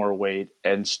little bit more weight,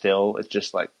 and still it's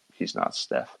just he's not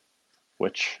Steph.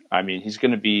 Which, he's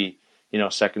going to be,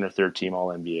 second or third team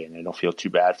All-NBA, and I don't feel too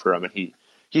bad for him, and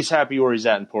he's happy where he's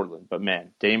at in Portland. But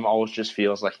man, Dame always just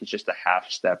feels like he's just a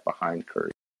half step behind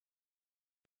Curry.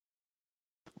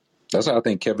 That's how I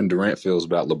think Kevin Durant feels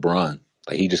about LeBron.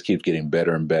 He just keeps getting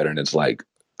better and better, and it's I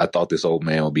thought this old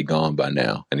man would be gone by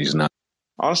now, and he's not.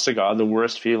 Honest to God, the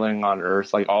worst feeling on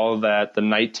earth, all of that, the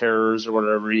night terrors or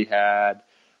whatever he had,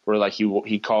 where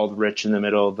he called Rich in the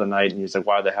middle of the night, and he's like,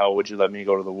 "Why the hell would you let me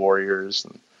go to the Warriors?"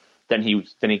 And then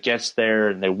he gets there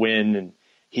and they win, and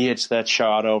he hits that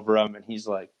shot over him, and he's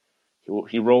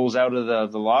he rolls out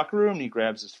of the locker room, and he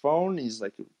grabs his phone, he's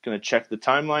going to check the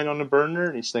timeline on the burner,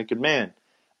 and he's thinking, "Man,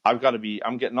 I'm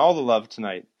getting all the love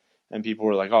tonight." And people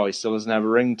were like, "Oh, he still doesn't have a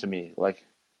ring to me."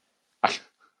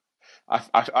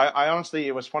 I honestly,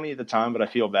 it was funny at the time, but I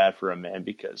feel bad for him, man,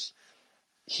 because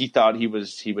he thought he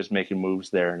was making moves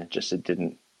there, and it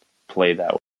didn't play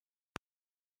that way.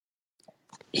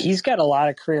 He's got a lot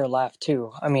of career left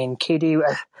too. KD,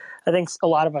 I think a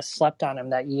lot of us slept on him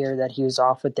that year that he was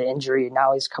off with the injury.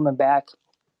 Now he's coming back,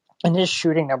 and his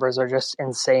shooting numbers are just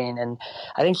insane. And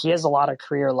I think he has a lot of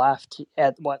career left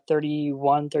at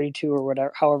 31, 32 or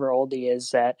whatever, however old he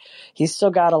is, that he's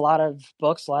still got a lot of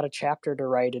books, a lot of chapter to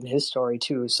write in his story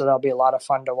too. So that'll be a lot of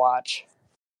fun to watch.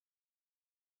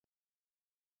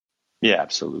 Yeah,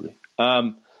 absolutely.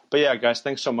 But yeah, guys,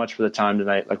 thanks so much for the time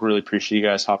tonight. Really appreciate you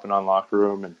guys hopping on Locker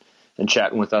Room and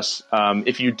chatting with us.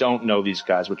 If you don't know these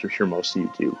guys, which I'm sure most of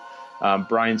you do,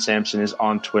 Brian Sampson is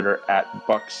on Twitter at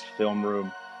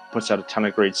BucksFilmRoom. Puts out a ton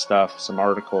of great stuff, some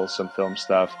articles, some film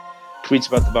stuff, tweets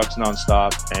about the Bucks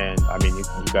nonstop, and you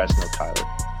guys know Tyler.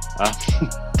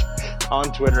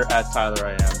 On Twitter at Tyler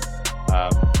I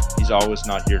am. He's always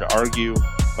not here to argue,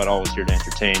 but always here to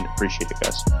entertain. Appreciate it,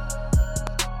 guys.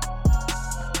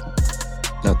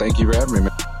 No, thank you for having me, man.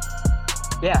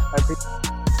 Yeah, I appreciate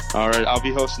it. All right, I'll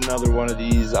be hosting another one of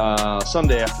these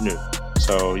Sunday afternoon,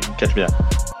 so you can catch me then.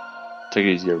 Take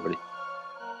it easy, everybody.